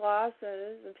guy with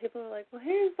glasses, and people were like, well,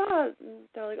 hey, who's that? And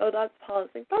they're like, oh, that's Paul.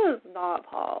 It's like, that is not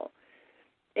Paul.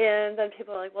 And then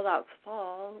people are like, well, that's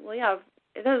Paul. Well, yeah,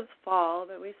 it is Paul,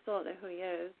 but we still don't know who he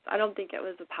is. I don't think it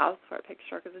was a passport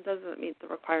picture because it doesn't meet the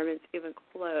requirements even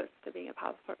close to being a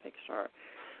passport picture.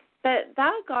 But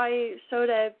that guy showed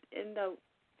up in the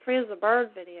Free as a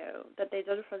Bird video that they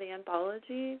did for the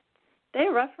anthology. They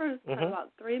referenced him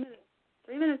about 3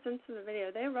 minutes into the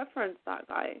video. They referenced that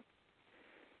guy.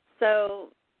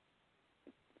 So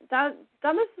that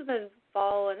must have been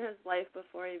Fall in his life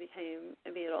before he became a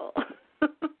Beatle.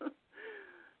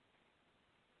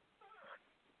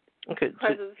 Okay.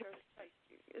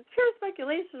 It's pure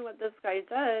speculation what this guy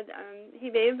did. He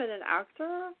may have been an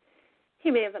actor. He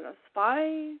may have been a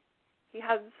spy. He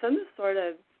had some sort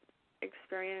of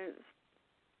experience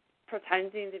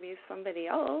pretending to be somebody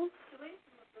else.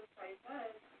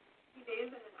 He may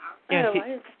have been an actor. Yeah, he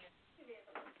may have been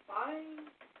a spy.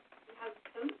 He had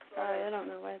some sort Sorry, I don't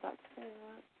know why that's saying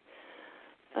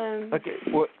that. Okay,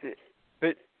 well,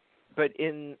 but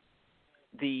in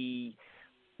the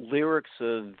lyrics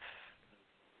of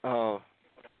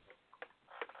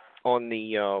on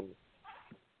the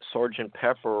Sgt.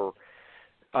 Pepper,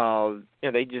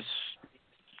 they just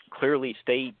clearly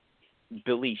state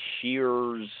Billy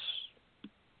Shears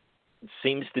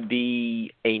seems to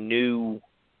be a new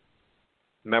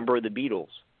member of the Beatles.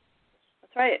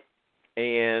 That's right.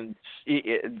 And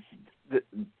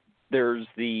there's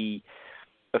the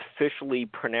officially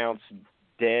pronounced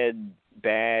dead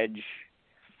badge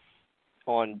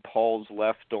on Paul's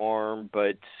left arm,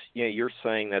 but you're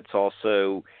saying that's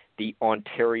also the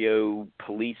Ontario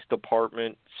Police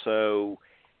Department. So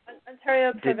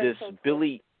Ontario did this Provincial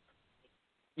Billy?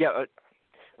 Yeah.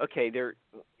 Okay. There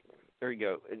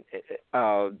you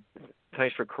go.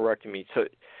 Thanks for correcting me.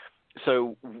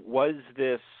 So was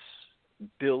this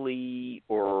Billy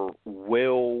or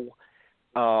Will,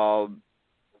 a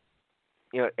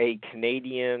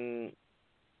Canadian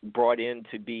brought in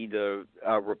to be the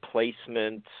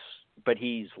replacement, but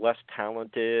he's less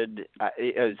talented?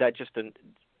 Is that just do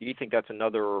you think that's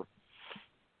another?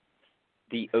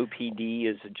 The OPD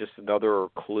is just another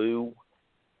clue.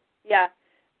 Yeah.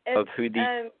 Of who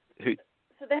who.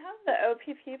 So they have the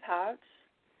OPP patch,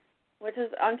 which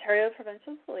is Ontario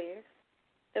Provincial Police.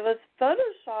 It was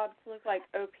photoshopped to look like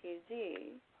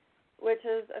OPD, which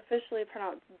is officially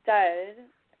pronounced dead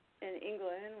in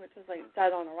England, which is like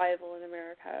dead on arrival in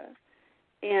America.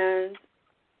 And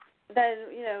then,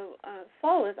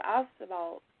 Fall was asked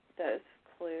about this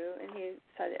clue, and he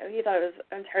said he thought it was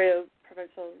Ontario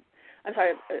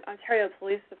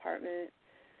Police Department.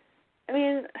 I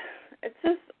mean,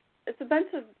 it's a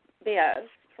bunch of BS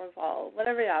from Fall.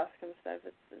 Whatever you ask him says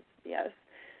it's BS.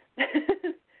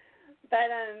 But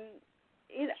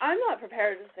I'm not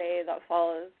prepared to say that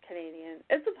Fall is Canadian.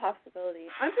 It's a possibility.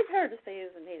 I'm prepared to say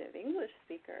he's a native English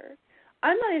speaker.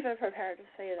 I'm not even prepared to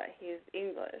say that he's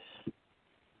English.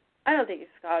 I don't think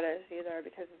he's Scottish either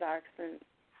because his accent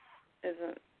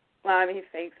isn't. Well, I mean, he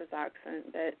fakes his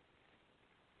accent, but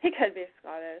he could be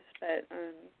Scottish. But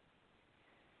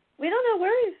we don't know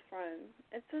where he's from.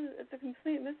 It's a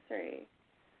complete mystery.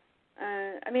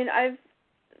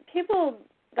 People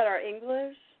that are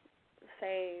English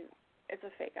say it's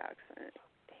a fake accent.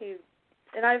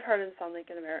 And I've heard him sound like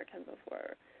an American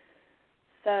before.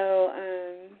 So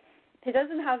he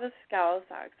doesn't have a Scouse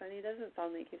accent. He doesn't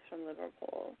sound like he's from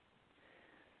Liverpool.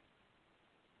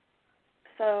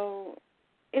 So,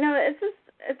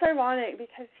 it's ironic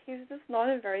because he's just not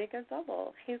a very good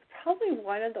double. He's probably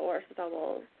one of the worst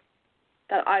doubles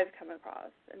that I've come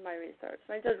across in my research.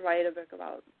 And I did write a book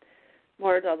about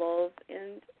more doubles,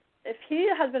 and if he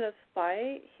had been a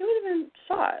spy, he would have been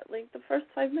shot like the first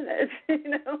 5 minutes.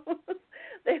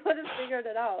 They would have figured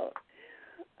it out.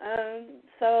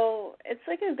 So it's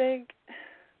like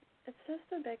it's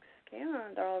just a big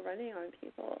scam they're all running on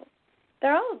people.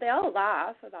 They all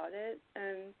laugh about it,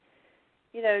 and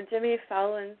Jimmy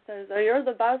Fallon says, "Oh, you're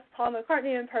the best Paul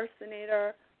McCartney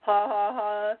impersonator, ha ha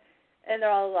ha," and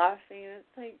they're all laughing. And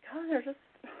it's like, God, they're just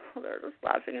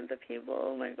laughing at the people.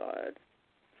 Oh my God,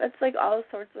 it's like all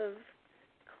sorts of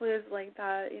clues like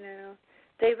that.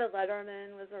 David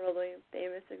Letterman was a really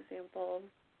famous example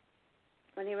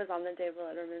when he was on the David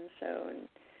Letterman show, and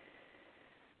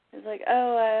it's like,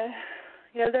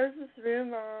 there's this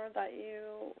rumor that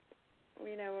you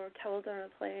were killed and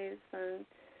replaced, and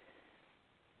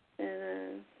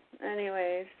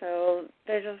anyway, so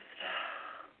they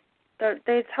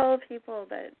tell people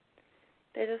that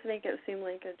they just make it seem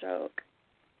like a joke,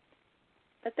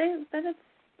 but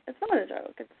it's not a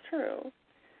joke. It's true.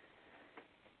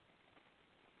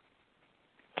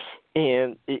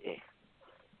 And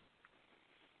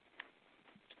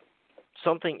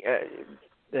something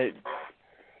that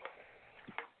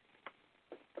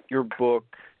your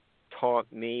book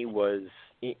taught me was,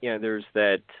 there's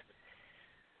that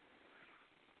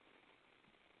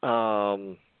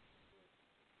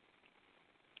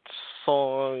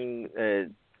song,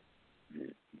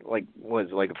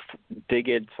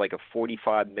 Bigots, like a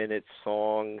 45-minute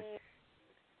song,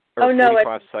 or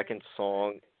 45-second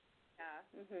song. Yeah.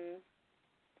 Mhm.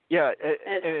 Yeah,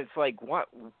 and it's like, what?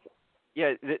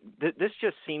 Yeah, this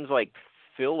just seems like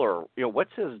filler.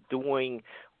 What's this doing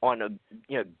on a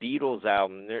Beatles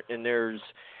album? And there's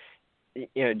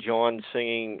John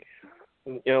singing,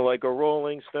 like a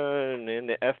Rolling Stone, and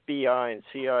the FBI and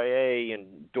CIA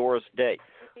and Doris Day.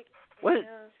 What?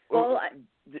 Yeah. Well,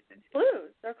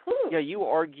 clues. They're clues. Yeah, you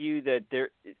argue that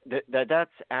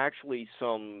that's actually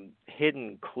some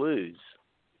hidden clues.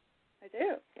 I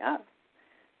do. Yeah.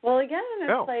 Well, again,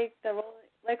 it's like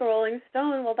a Rolling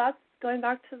Stone. Well, that's going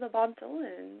back to the Bob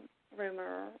Dylan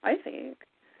rumor, I think,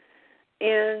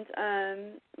 and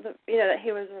that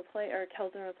he was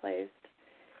killed and replaced,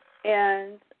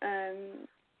 and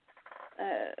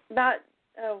Matt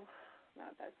Bessio.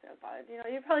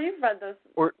 You've read this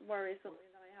more recently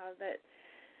than I have, but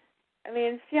I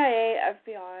mean, CIA,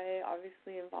 FBI,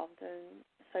 obviously involved in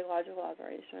psychological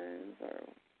operations or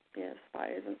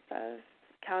spies and stuff,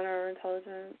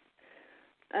 counterintelligence.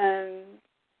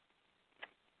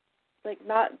 Like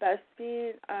Matt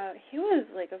Busby, he was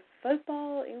like a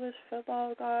English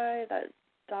football guy that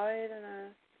died in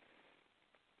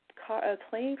a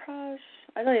plane crash.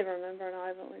 I don't even remember now. I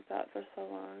haven't looked at for so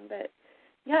long. But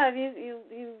yeah, if you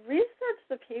research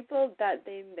the people that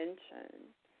they mention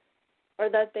or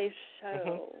that they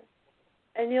show,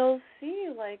 and you'll see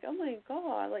like, oh my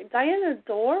God, like Diana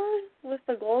Dors with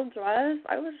the gold dress.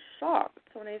 I was shocked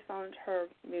when I found her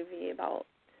movie about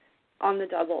On the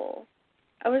Double.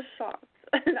 I was shocked,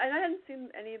 and I hadn't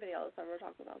seen anybody else ever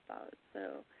talk about that.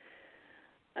 So,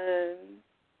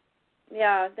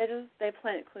 yeah, they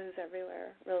plant clues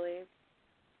everywhere. Really,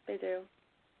 they do.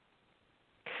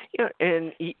 Yeah,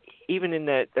 and even in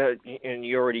that, and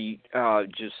you already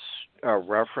just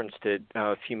referenced it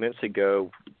a few minutes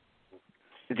ago,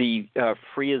 the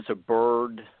 "Free as a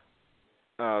Bird"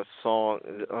 song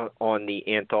on the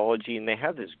anthology, and they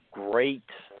have this great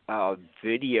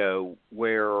video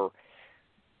where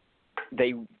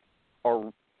they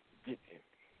are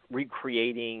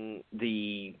recreating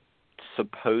the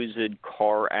supposed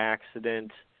car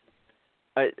accident.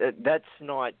 That's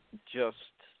not just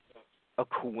a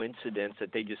coincidence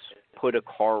that they just put a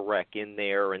car wreck in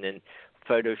there and then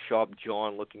Photoshop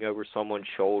John looking over someone's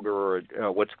shoulder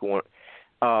or what's going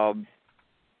on.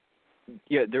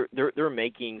 Yeah, they're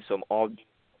making some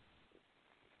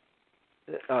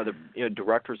the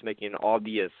director's making an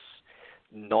obvious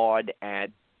nod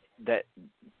at that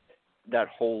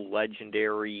whole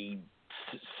legendary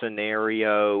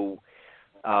scenario.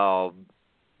 I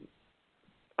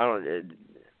don't know.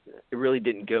 It really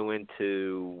didn't go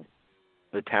into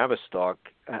the Tavistock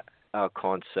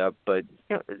concept, but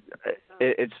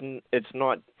it's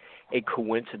not a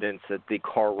coincidence that the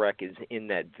car wreck is in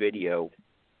that video.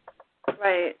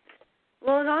 Right.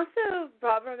 Well, and also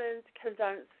Bob Berman's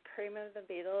condensed Cream of the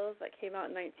Beatles that came out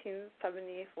in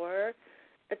 1974.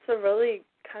 It's a really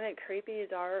kind of creepy,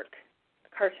 dark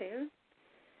cartoon,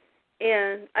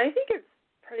 and I think it's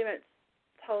pretty much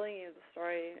telling you the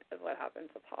story of what happened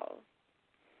to Paul.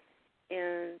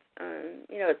 And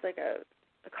it's like a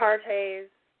car chase,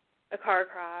 a car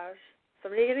crash,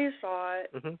 somebody getting shot,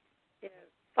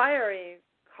 fiery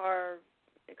car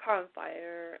on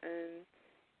fire, and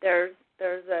there's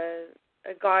a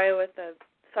a guy with a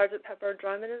Sgt. Pepper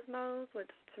drum in his mouth, which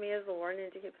to me is a warning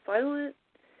to keep silent.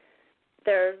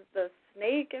 There's the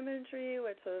snake imagery,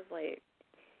 which is like,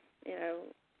 you know,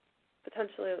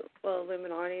 potentially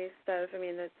Illuminati stuff. I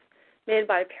mean, it's made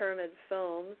by Pyramid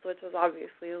Films, which was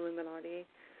obviously Illuminati.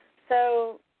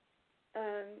 So,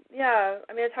 yeah,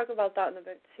 I mean, I talk about that in the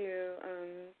book too.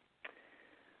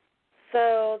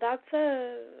 So that's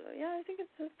I think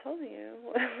it's just telling you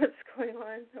what's going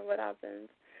on and what happened.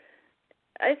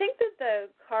 I think that the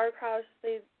car crash,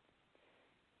 they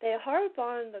harp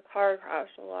on the car crash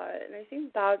a lot, and I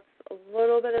think that's a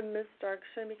little bit of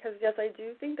misdirection because, yes, I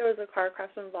do think there was a car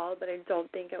crash involved, but I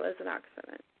don't think it was an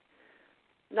accident.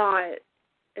 Not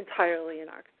entirely an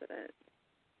accident.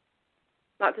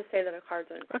 Not to say that a car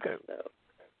didn't crash, though.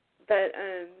 But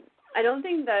I don't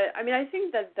think that, I mean, I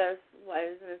think that this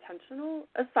was an intentional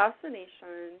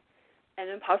assassination and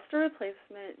imposter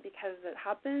replacement because it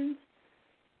happened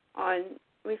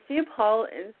we see Paul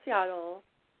in Seattle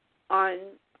on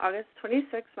August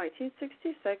 26,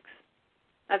 1966.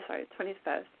 I'm sorry,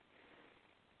 25th.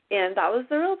 And that was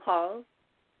the real Paul.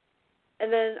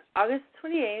 And then August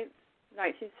 28th,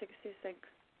 1966,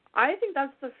 I think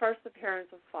that's the first appearance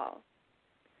of Paul.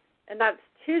 And that's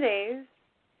 2 days.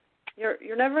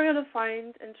 You're never going to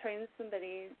find and train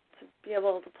somebody to be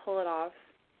able to pull it off,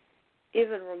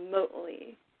 even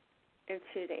remotely, in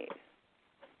 2 days.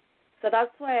 So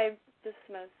that's why I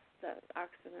dismissed the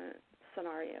accident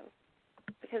scenario,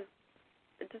 because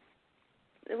it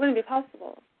wouldn't be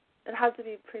possible. It had to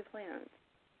be pre-planned.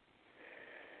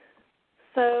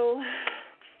 So,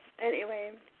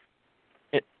 anyway.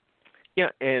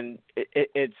 And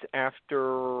it's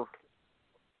after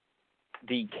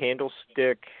the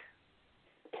Candlestick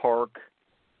Park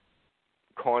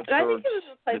concert,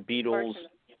 the Beatles.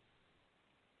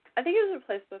 I think it was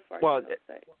replaced before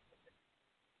Candlestick.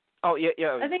 Oh, yeah.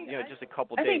 I think, just a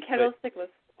couple days. I think Candlestick was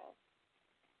fall.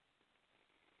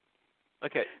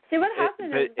 Okay. See, what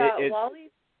happened is that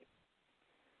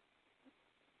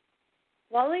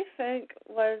Wally Fink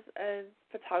was a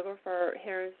photographer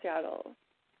here in Seattle,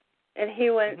 and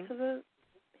he went to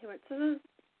the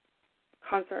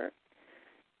concert,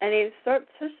 and he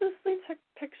surreptitiously took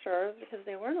pictures because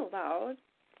they weren't allowed,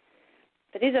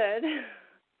 but he did,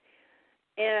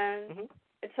 and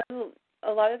it says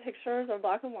a lot of pictures are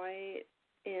black and white,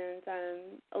 and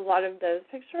a lot of those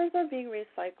pictures are being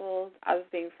recycled as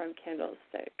being from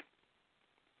Candlestick.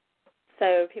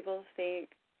 So people think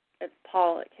it's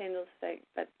Paul at Candlestick,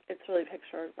 but it's really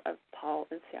pictures of Paul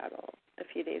in Seattle a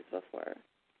few days before.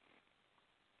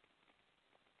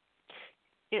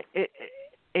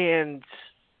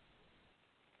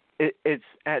 It's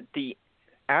at the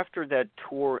after that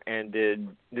tour ended,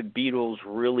 the Beatles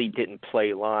really didn't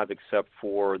play live except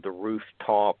for the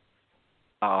rooftop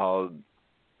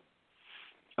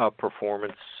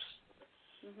performance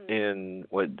in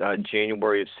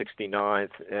January of '69.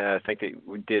 I think they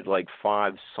did like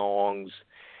 5 songs,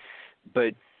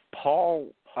 but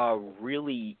Paul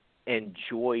really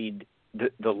enjoyed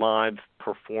the live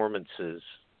performances.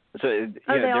 So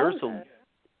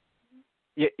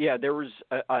there was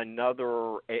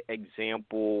another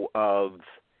example of,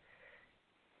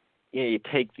 you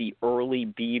take the early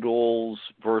Beatles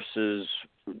versus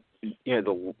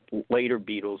the later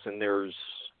Beatles, and there's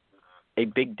a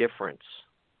big difference.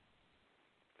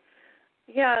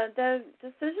 Yeah, the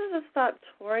decision to stop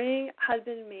touring had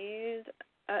been made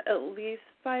at least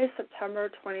by September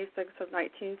 26th of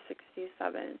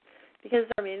 1967, because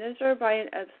their manager, Brian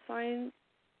Epstein,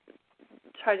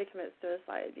 tried to commit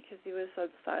suicide because he was so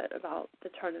upset about the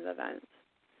turn of events.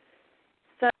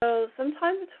 So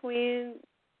sometime between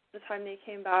the time they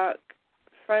came back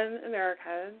from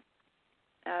America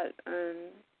at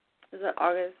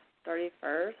August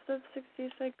 31st of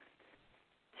 66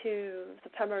 to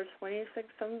September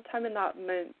 26th, sometime in that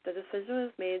month, the decision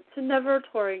was made to never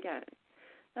tour again.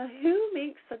 Now, who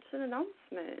makes such an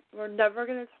announcement? We're never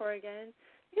going to tour again.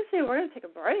 You can say we're going to take a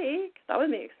break. That would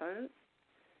make sense.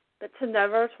 But to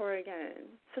never tour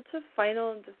again, such a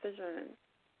final decision.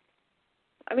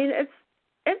 I mean,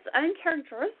 it's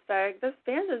uncharacteristic. This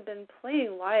band had been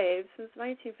playing live since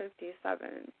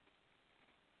 1957,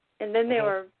 and then they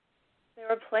were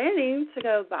planning to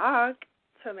go back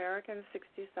to America in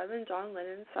 '67. John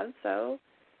Lennon said so.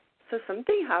 So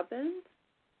something happened.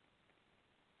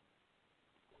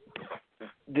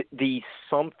 The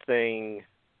something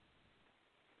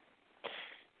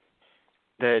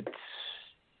that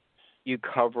you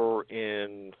cover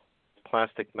in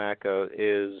Plastic Maca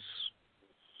is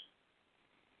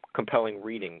compelling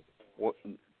reading.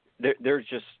 There's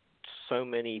just so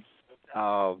many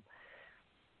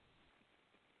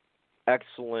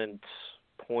excellent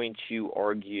points you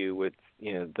argue with,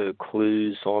 the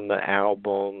clues on the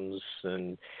albums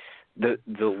and the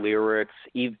lyrics,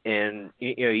 and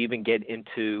even get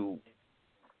into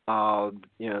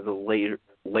the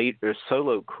later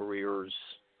solo careers.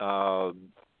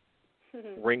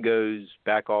 Ringo's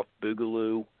Back Off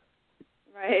Boogaloo.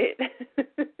 Right.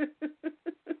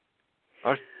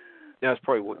 That's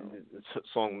probably what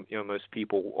song most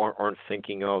people aren't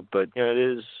thinking of, but it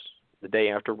is the day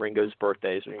after Ringo's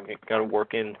birthday, so you got to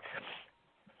work in.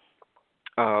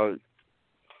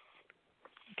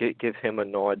 Give him a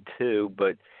nod too,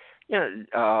 but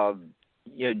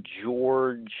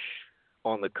George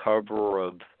on the cover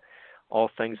of All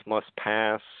Things Must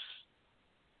Pass.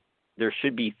 There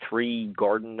should be 3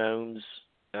 garden gnomes,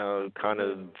 kind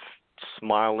of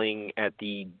smiling at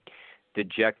the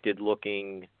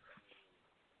dejected-looking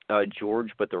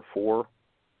George, but they're 4.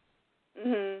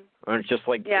 Mm-hmm. And it's just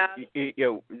like, yeah.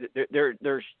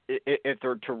 There's if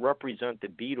they're to represent the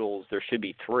Beatles, there should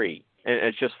be 3, and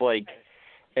it's just like,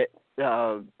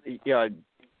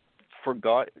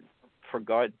 forgot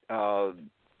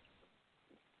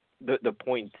the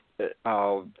point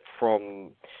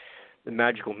from the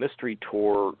Magical Mystery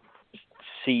Tour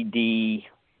CD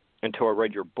until I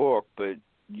read your book, but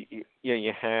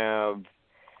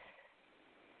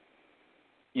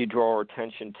you draw our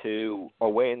attention to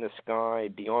Away in the Sky,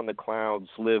 Beyond the Clouds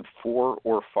live 4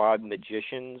 or 5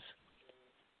 magicians.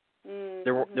 Mm-hmm.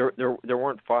 There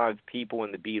weren't 5 people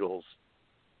in the Beatles,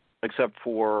 except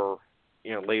for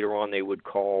later on they would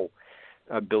call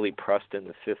Billy Preston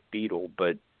the 5th Beatle,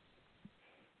 but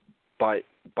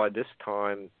by this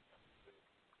time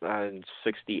in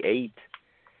 '68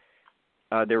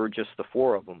 there were just the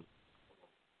 4 of them.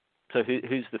 So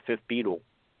who's the 5th Beatle?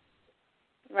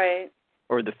 Right.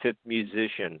 Or the 5th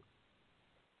musician?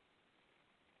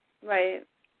 Right.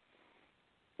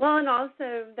 Well, and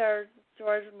also there's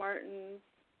George Martin's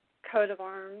coat of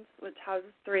arms, which has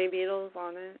 3 Beatles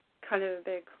on it. Kind of a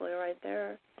big clue right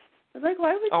there. I was like,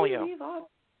 why would you leave off?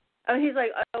 Oh, he's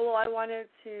like, I wanted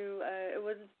to. It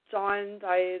was John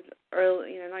died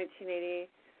early, 1980.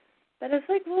 But it's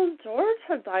like, well, George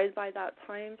had died by that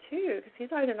time too, because he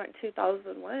died in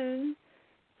 2001.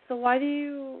 So why do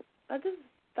you? That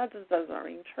just doesn't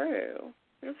ring true.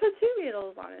 There's put 2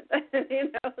 Beatles on it.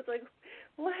 It's like,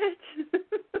 what?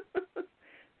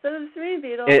 So the 3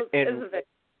 Beatles is a big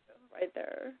right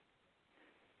there.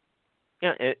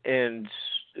 Yeah, and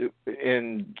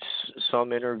in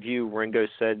some interview, Ringo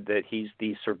said that he's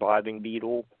the surviving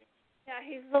Beatle. Yeah,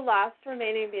 he's the last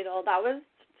remaining Beatle. That was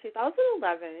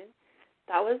 2011.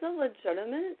 That was a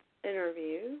legitimate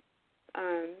interview.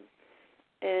 And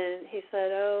he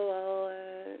said,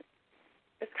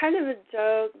 it's kind of a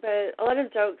joke, but a lot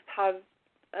of jokes have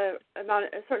a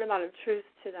certain amount of truth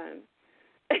to them.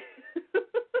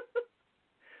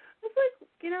 It's like,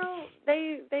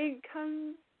 they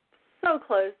come so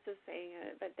close to saying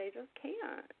it, but they just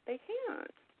can't. They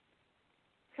can't.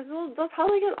 Because they'll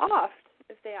probably get offed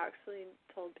if they actually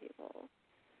told people.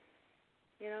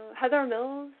 Heather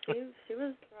Mills, she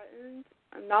was threatened.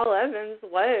 Mal Evans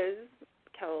was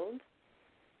killed.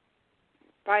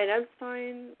 Brian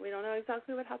Epstein, we don't know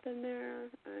exactly what happened there.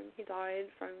 He died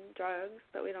from drugs,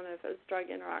 but we don't know if it was drug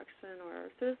interaction or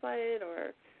suicide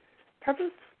or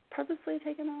purposely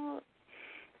taken out.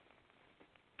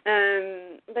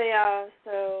 But yeah,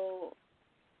 so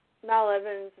Mal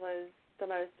Evans was the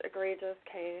most egregious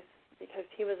case because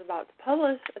he was about to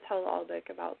publish a tell-all book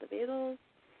about the Beatles,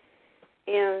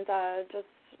 and just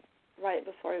right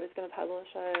before he was going to publish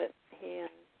it, he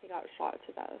got shot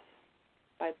to death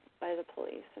by the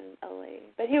police in LA.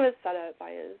 But he was set up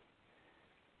by his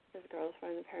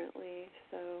girlfriend apparently.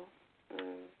 So,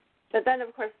 but then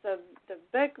of course the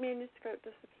book manuscript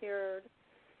disappeared.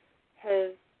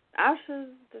 His ashes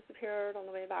disappeared on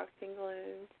the way back to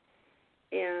England,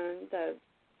 and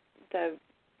the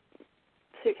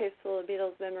suitcase full of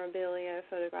Beatles memorabilia,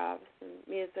 photographs, and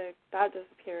music, that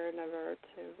disappeared, never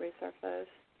to resurface.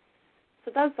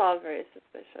 So that's all very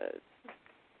suspicious.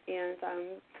 And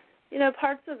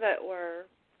parts of it were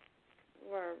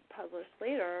published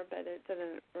later, but it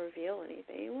didn't reveal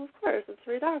anything. Well, of course, it's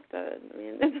redacted. I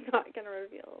mean, it's not going to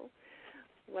reveal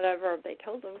whatever they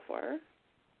killed them for.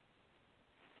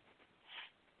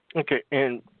 Okay,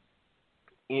 and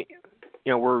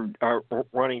we're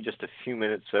running just a few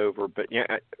minutes over, but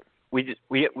we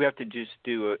have to just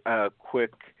do a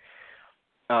quick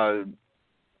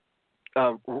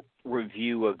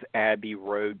review of Abbey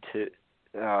Road to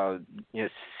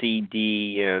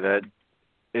CD. That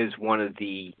is one of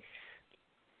the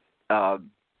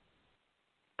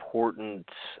important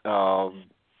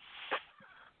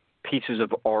pieces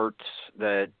of art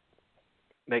that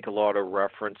make a lot of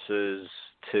references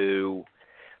to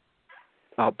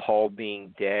Paul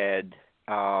being dead.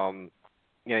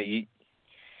 You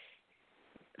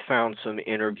found some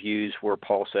interviews where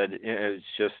Paul said it was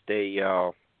just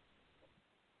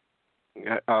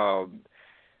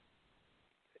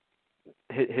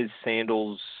his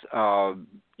sandals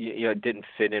didn't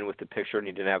fit in with the picture, and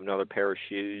he didn't have another pair of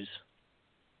shoes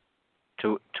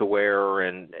to wear,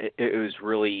 and it was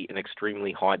really an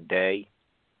extremely hot day.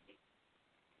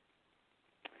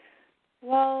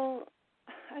 Well,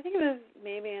 I think it was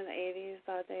maybe in the 80s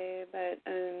that day, but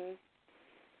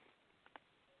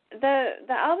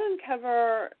the album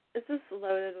cover is just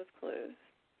loaded with clues.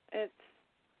 It's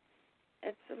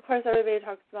of course everybody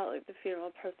talks about like the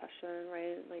funeral procession,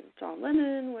 right? Like John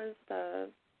Lennon was the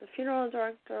funeral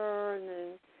director, and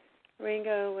then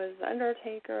Ringo was the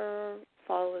undertaker,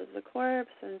 Paul was the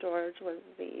corpse, and George was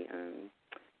the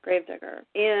gravedigger.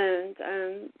 And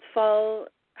Paul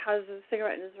has a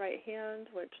cigarette in his right hand,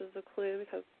 which is a clue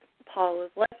because Paul was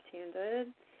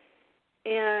left-handed,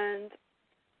 and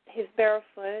he's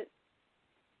barefoot,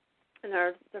 and there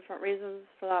are different reasons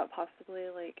for that, possibly,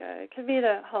 like it could be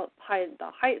to help hide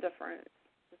the height difference,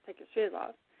 just take your shoes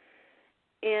off.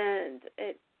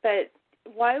 But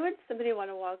why would somebody want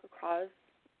to walk across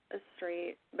a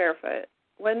street barefoot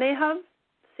when they have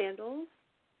sandals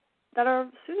that are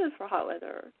suited for hot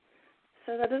weather?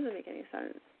 So that doesn't make any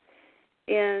sense.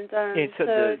 And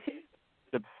so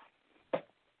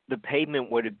the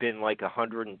pavement would have been like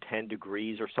 110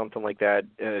 degrees or something like that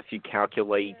if you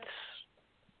calculate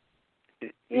the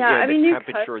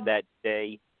temperature that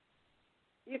day.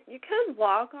 You could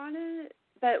walk on it,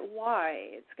 but why?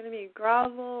 It's going to be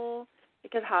gravel.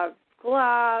 It could have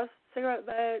glass, cigarette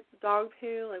butts, dog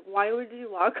poo. Like, why would you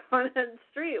walk on a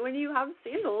street when you have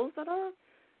sandals that are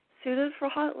suited for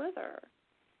hot weather?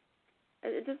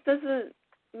 It just doesn't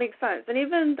make sense. And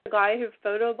even the guy who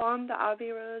photobombed the Abbey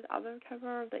Road album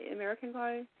cover, the American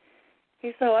guy,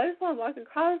 he said, I just want to walk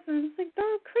across, and it's like,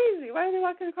 they're crazy. Why are they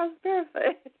walking across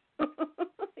barefoot?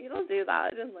 You don't do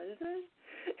that in London.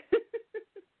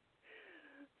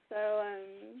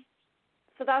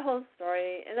 So that whole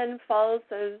story, and then Paul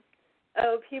says,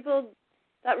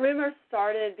 that rumor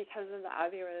started because of the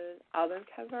Abbey Road album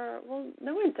cover. Well,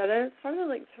 no, it didn't. It started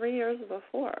like 3 years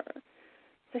before.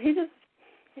 So he just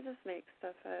makes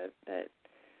stuff up. But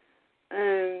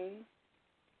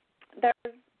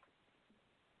there's,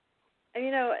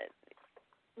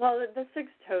 the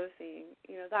six-toe thing,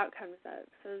 that comes up.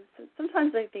 So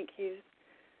sometimes I think he's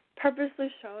purposely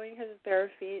showing his bare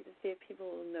feet to see if people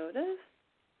will notice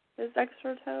his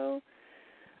extra toe.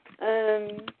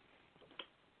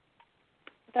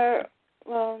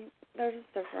 They're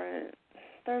just different.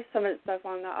 There's so much stuff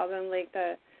on the album, like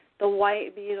the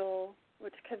white beetle,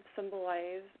 which could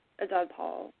symbolize a dead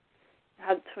Paul. It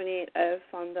had 28F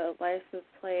on the license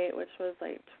plate, which was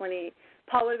like 20.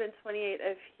 Paul would have been 28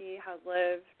 if he had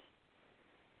lived.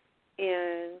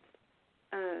 And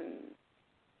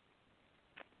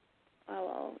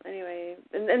anyway,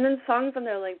 and then songs on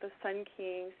there like the Sun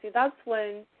King. See, that's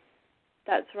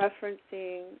that's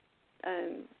referencing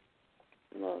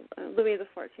Louis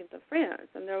XIV of France,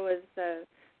 and there was the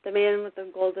man with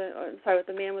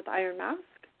the man with the iron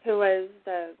mask, who was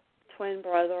the twin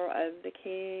brother of the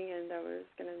king, and there was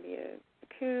going to be a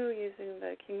coup using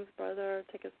the king's brother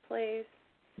to take his place.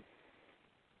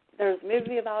 There was a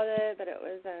movie about it, but it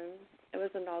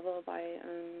was a novel by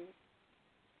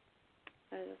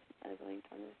I blanked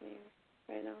on his name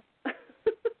right now.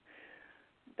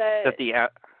 But the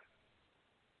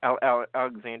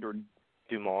Alexander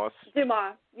Dumas.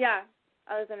 Dumas, yeah,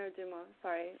 Alexander Dumas.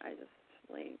 Sorry, I just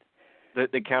blanked.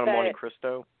 The Count of Monte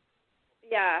Cristo.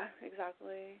 Yeah,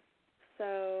 exactly.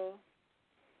 So.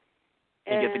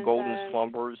 You get the Golden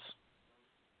Slumbers.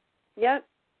 Yep.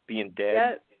 Being dead.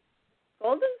 Yep.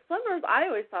 Golden Slumbers. I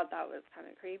always thought that was kind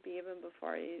of creepy, even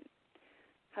before you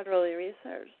had really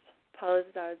researched Paul's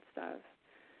dad stuff.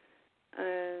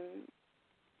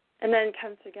 And then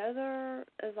Come Together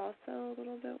is also a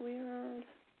little bit weird,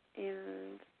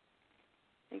 and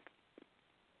it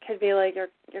could be like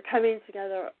you're coming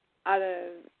together at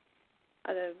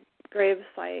a grave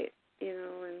site,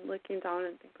 and looking down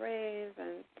at the grave,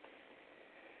 and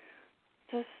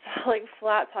just like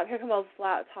flat top. Here comes a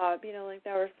flat top, like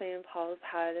they were saying Paul's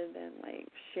head had been like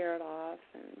sheared off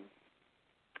and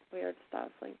weird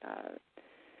stuff like that.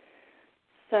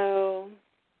 So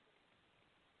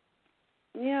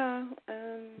yeah,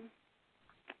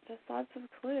 just lots of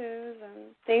clues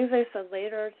and things they said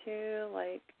later too,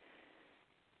 like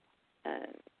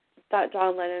that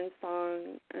John Lennon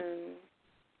song.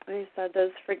 When he said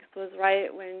those freaks was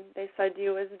right when they said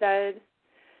you was dead.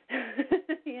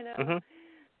 you know, Mhm.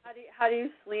 how do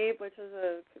you sleep, which is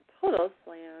a total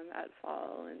slam at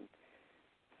Fall, and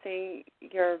saying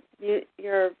your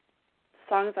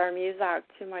songs are music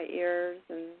to my ears,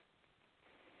 and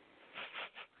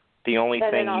The only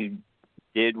then thing also, you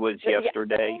did was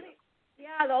yesterday.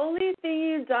 the only thing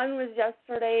you've done was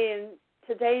yesterday, and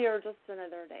today you're just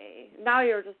another day. Now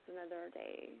you're just another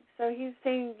day. So he's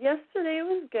saying yesterday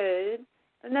was good,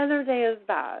 another day is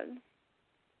bad.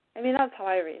 I mean, that's how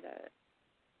I read it.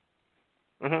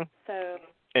 Mhm. So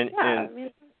And yeah, and I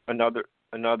mean,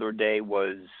 another day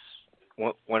was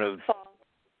one of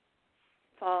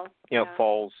fall. you know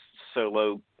Fall's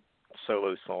solo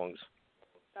songs.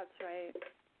 That's right.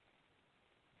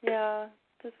 Yeah,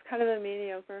 just kind of a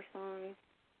mediocre song.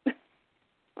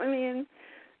 I mean,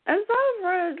 it's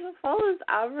average. Fall is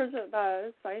average at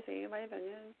best, I think, in my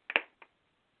opinion.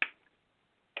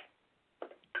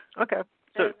 Okay.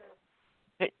 So,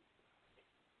 hey,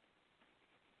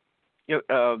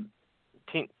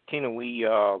 Tina, we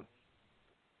are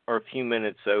a few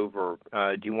minutes over.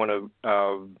 Do you want to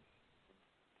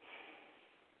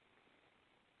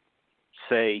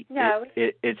say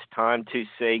it's time to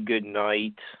say good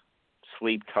night,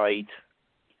 sleep tight,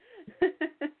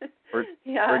 or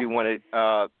do you want to?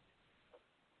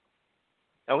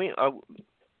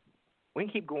 We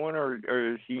can keep going, or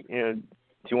do you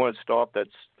want to stop? That's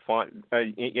fine.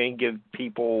 You can give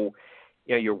people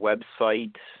your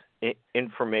website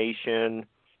information,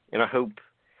 and I hope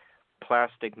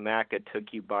Plastic Maca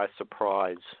took you by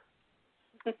surprise.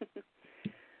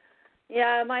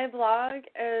 Yeah, my blog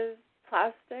is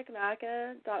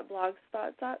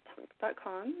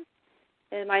plasticmaca.blogspot.com,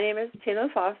 and my name is Tina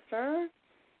Foster,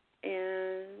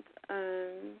 and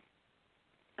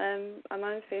I'm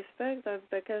on Facebook. The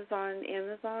book is on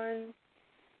Amazon.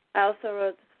 I also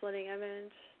wrote The Splitting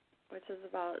Image, which is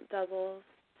about doubles.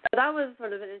 So that was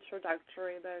sort of an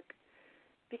introductory book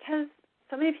because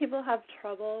so many people have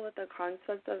trouble with the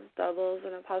concept of doubles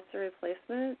and imposter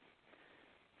replacement.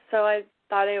 So I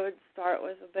thought I would start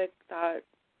with a book that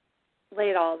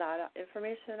laid all that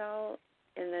information out,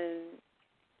 and then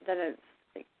it's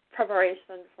like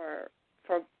preparation for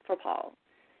Paul.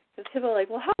 Because people are like,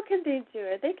 well, how could they do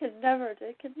it? They could never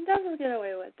get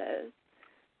away with this.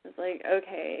 It's like,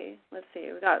 okay, let's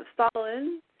see. We got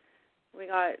Stalin, we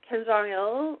got Kim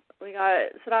Jong-il, we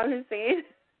got Saddam Hussein,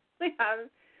 we have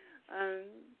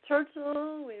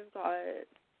Churchill, we've got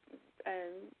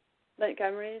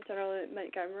General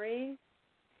Montgomery,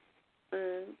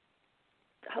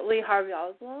 Lee Harvey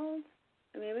Oswald.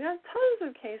 I mean, we got tons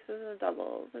of cases of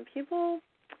doubles, and people,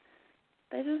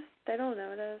 they don't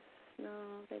notice.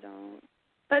 No, they don't.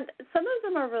 But some of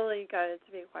them are really good,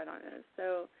 to be quite honest.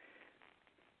 So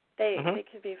they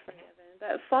could be forgiven.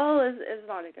 But Fall is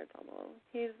not a good double.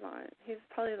 He's not. He's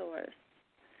probably the worst.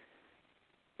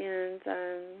 And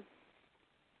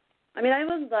I mean, I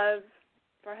would love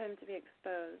for him to be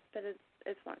exposed, but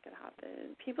it's not going to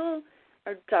happen. People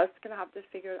are just going to have to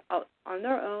figure it out on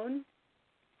their own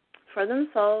for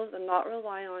themselves and not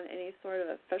rely on any sort of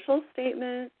official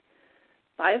statement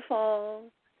by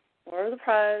Fall or the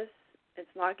press.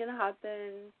 It's not going to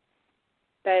happen.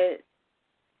 But,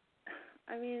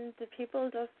 I mean, do people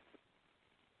just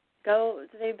do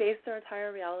they base their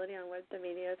entire reality on what the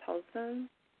media tells them?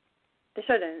 They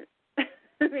shouldn't. I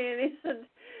mean,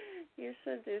 you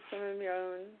should do some of your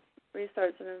own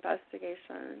research and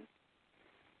investigation.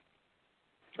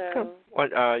 So,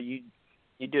 well, you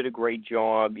did a great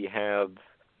job. You have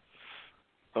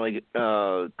like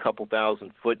a couple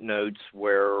thousand footnotes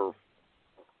where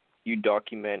you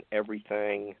document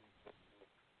everything.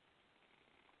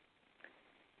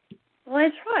 Well,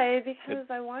 I try because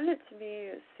I want it to be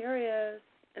a serious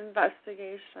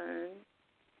investigation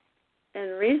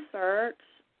and research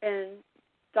and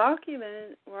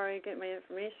document where I get my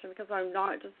information because I'm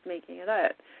not just making it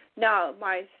up. Now,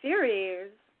 my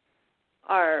theories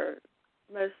are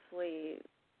mostly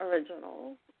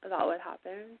original about what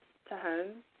happened to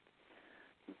him,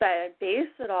 but I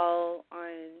base it all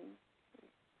on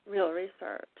real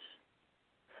research.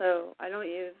 So I don't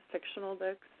use fictional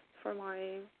books for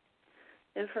my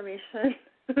information,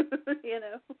 you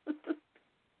know.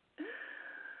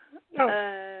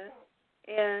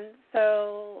 And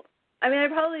so, I mean, I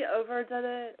probably overdid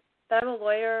it, but I'm a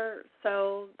lawyer,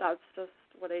 so that's just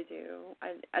what I do.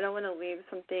 I don't want to leave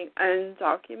something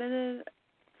undocumented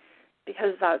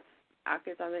because that's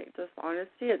academic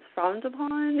dishonesty. It's frowned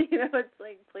upon, you know, it's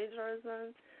like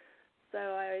plagiarism. So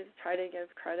I always try to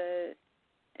give credit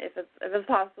if it's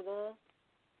possible.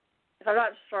 If I'm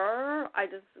not sure, I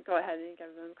just go ahead and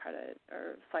give them credit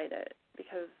or cite it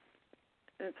because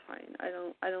it's fine. I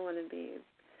don't want to be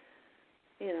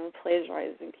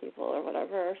plagiarizing people or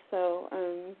whatever. So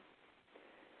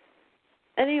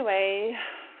anyway,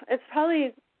 it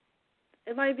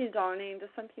might be daunting to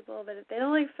some people, but if they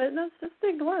don't like footnotes, just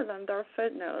ignore them. They're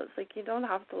footnotes. You don't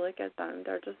have to look at them.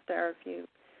 They're just there if you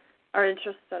are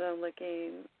interested in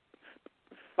looking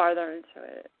farther into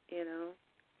it,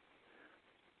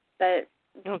 But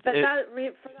for that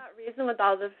reason, with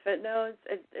all the footnotes,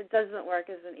 it doesn't work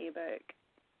as an ebook.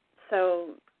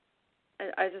 So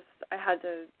I had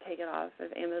to take it off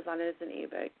of Amazon as an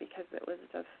ebook because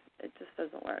it just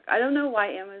doesn't work. I don't know why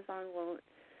Amazon won't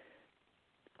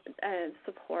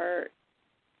support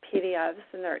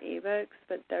PDFs in their ebooks,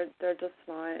 but they're just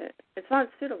not. It's not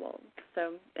suitable.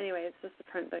 So anyway, it's just a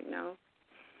print book now.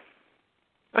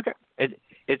 Okay,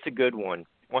 it's a good one.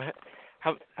 Well,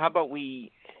 how about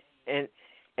we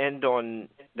end on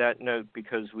that note,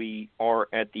 because we are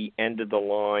at the end of the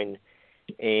line,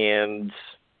 and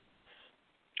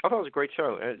I thought it was a great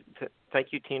show. Thank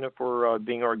you, Tina, for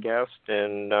being our guest,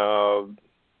 and I'll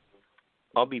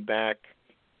be back,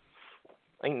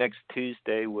 I think, next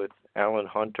Tuesday with Alan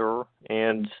Hunter.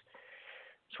 And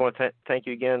just want to thank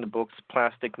you again. The book's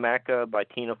Plastic Maca by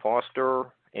Tina Foster,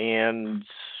 and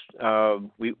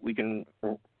we can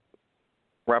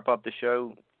wrap up the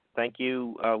show. Thank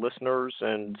you, listeners,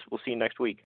 and we'll see you next week.